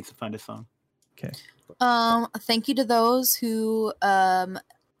 but David needs to find a song. Okay. Thank you to those who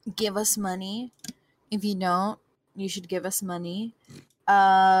give us money. If you don't, you should give us money.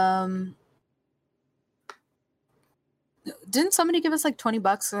 Didn't somebody give us like $20?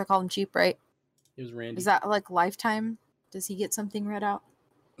 Because I call him cheap, right? It was Randy. Is that like lifetime? Does he get something read out?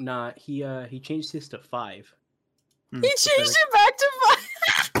 Nah, he changed his to 5. He changed it back to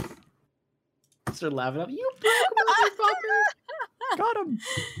 5. Started laughing up. You broke, motherfucker. Got him.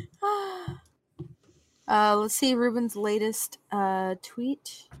 Let's see Ruben's latest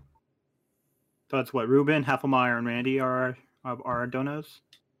tweet. So that's what Ruben, Halfmeyer, and Randy are our donos.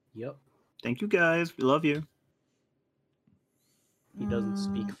 Yep. Thank you guys. We love you. He doesn't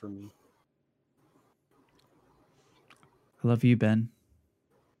speak for me. I love you, Ben.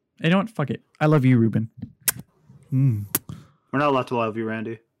 Hey, you know what? Fuck it. I love you, Ruben. We're not allowed to love you,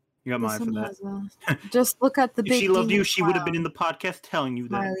 Randy. You got mine for that. Just look at the big. If she loved you, she would have been in the podcast telling you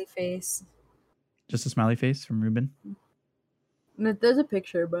that. Smiley face. Just a smiley face from Ruben. There's a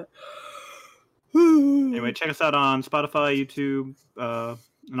picture, but. Anyway, check us out on Spotify, YouTube,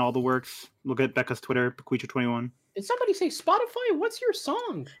 and all the works. Look at Becca's Twitter, Bequeacher21. Did somebody say Spotify? What's your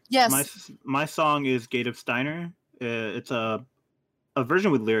song? Yes. My song is Gate of Steiner. It's a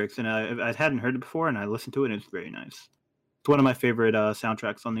version with lyrics, and I hadn't heard it before, and I listened to it, and it's very nice. It's one of my favorite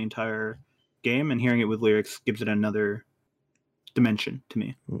soundtracks on the entire game, and hearing it with lyrics gives it another dimension to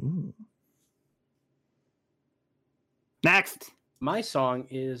me. Ooh. Next! My song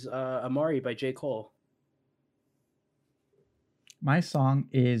is Amari by J. Cole. My song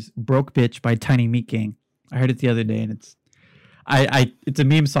is Broke Bitch by Tiny Meat Gang. I heard it the other day, and it's it's a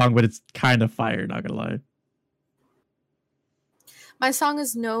meme song, but it's kind of fire, not gonna lie. My song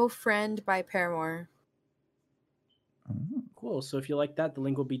is No Friend by Paramore. Oh. Cool. So if you like that, the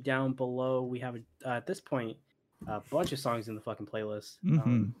link will be down below. We have, at this point, a bunch of songs in the fucking playlist.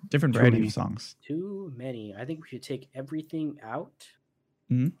 Different variety of songs. Too many. I think we should take everything out.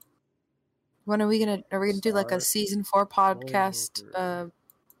 What When are we gonna do like a Start season 4 podcast over.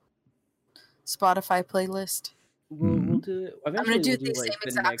 Spotify playlist? We'll do it. I'm gonna Eventually, do we'll do these like same the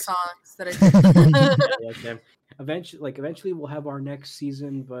exact next. songs that I did. Yeah, Sam. Eventually, we'll have our next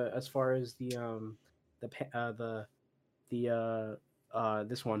season. But as far as this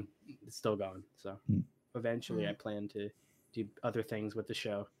one, it's still going. So eventually, I plan to do other things with the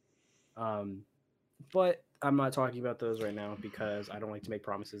show. But I'm not talking about those right now because I don't like to make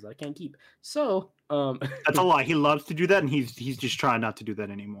promises that I can't keep. So, That's a lie. He loves to do that, and he's just trying not to do that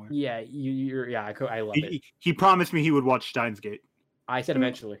anymore. yeah, I love it. He promised me he would watch Steins Gate. I said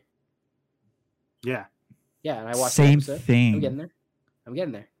eventually. Yeah. Yeah, and I watched Same the episode. thing. I'm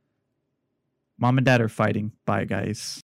getting there. Mom and dad are fighting. Bye, guys.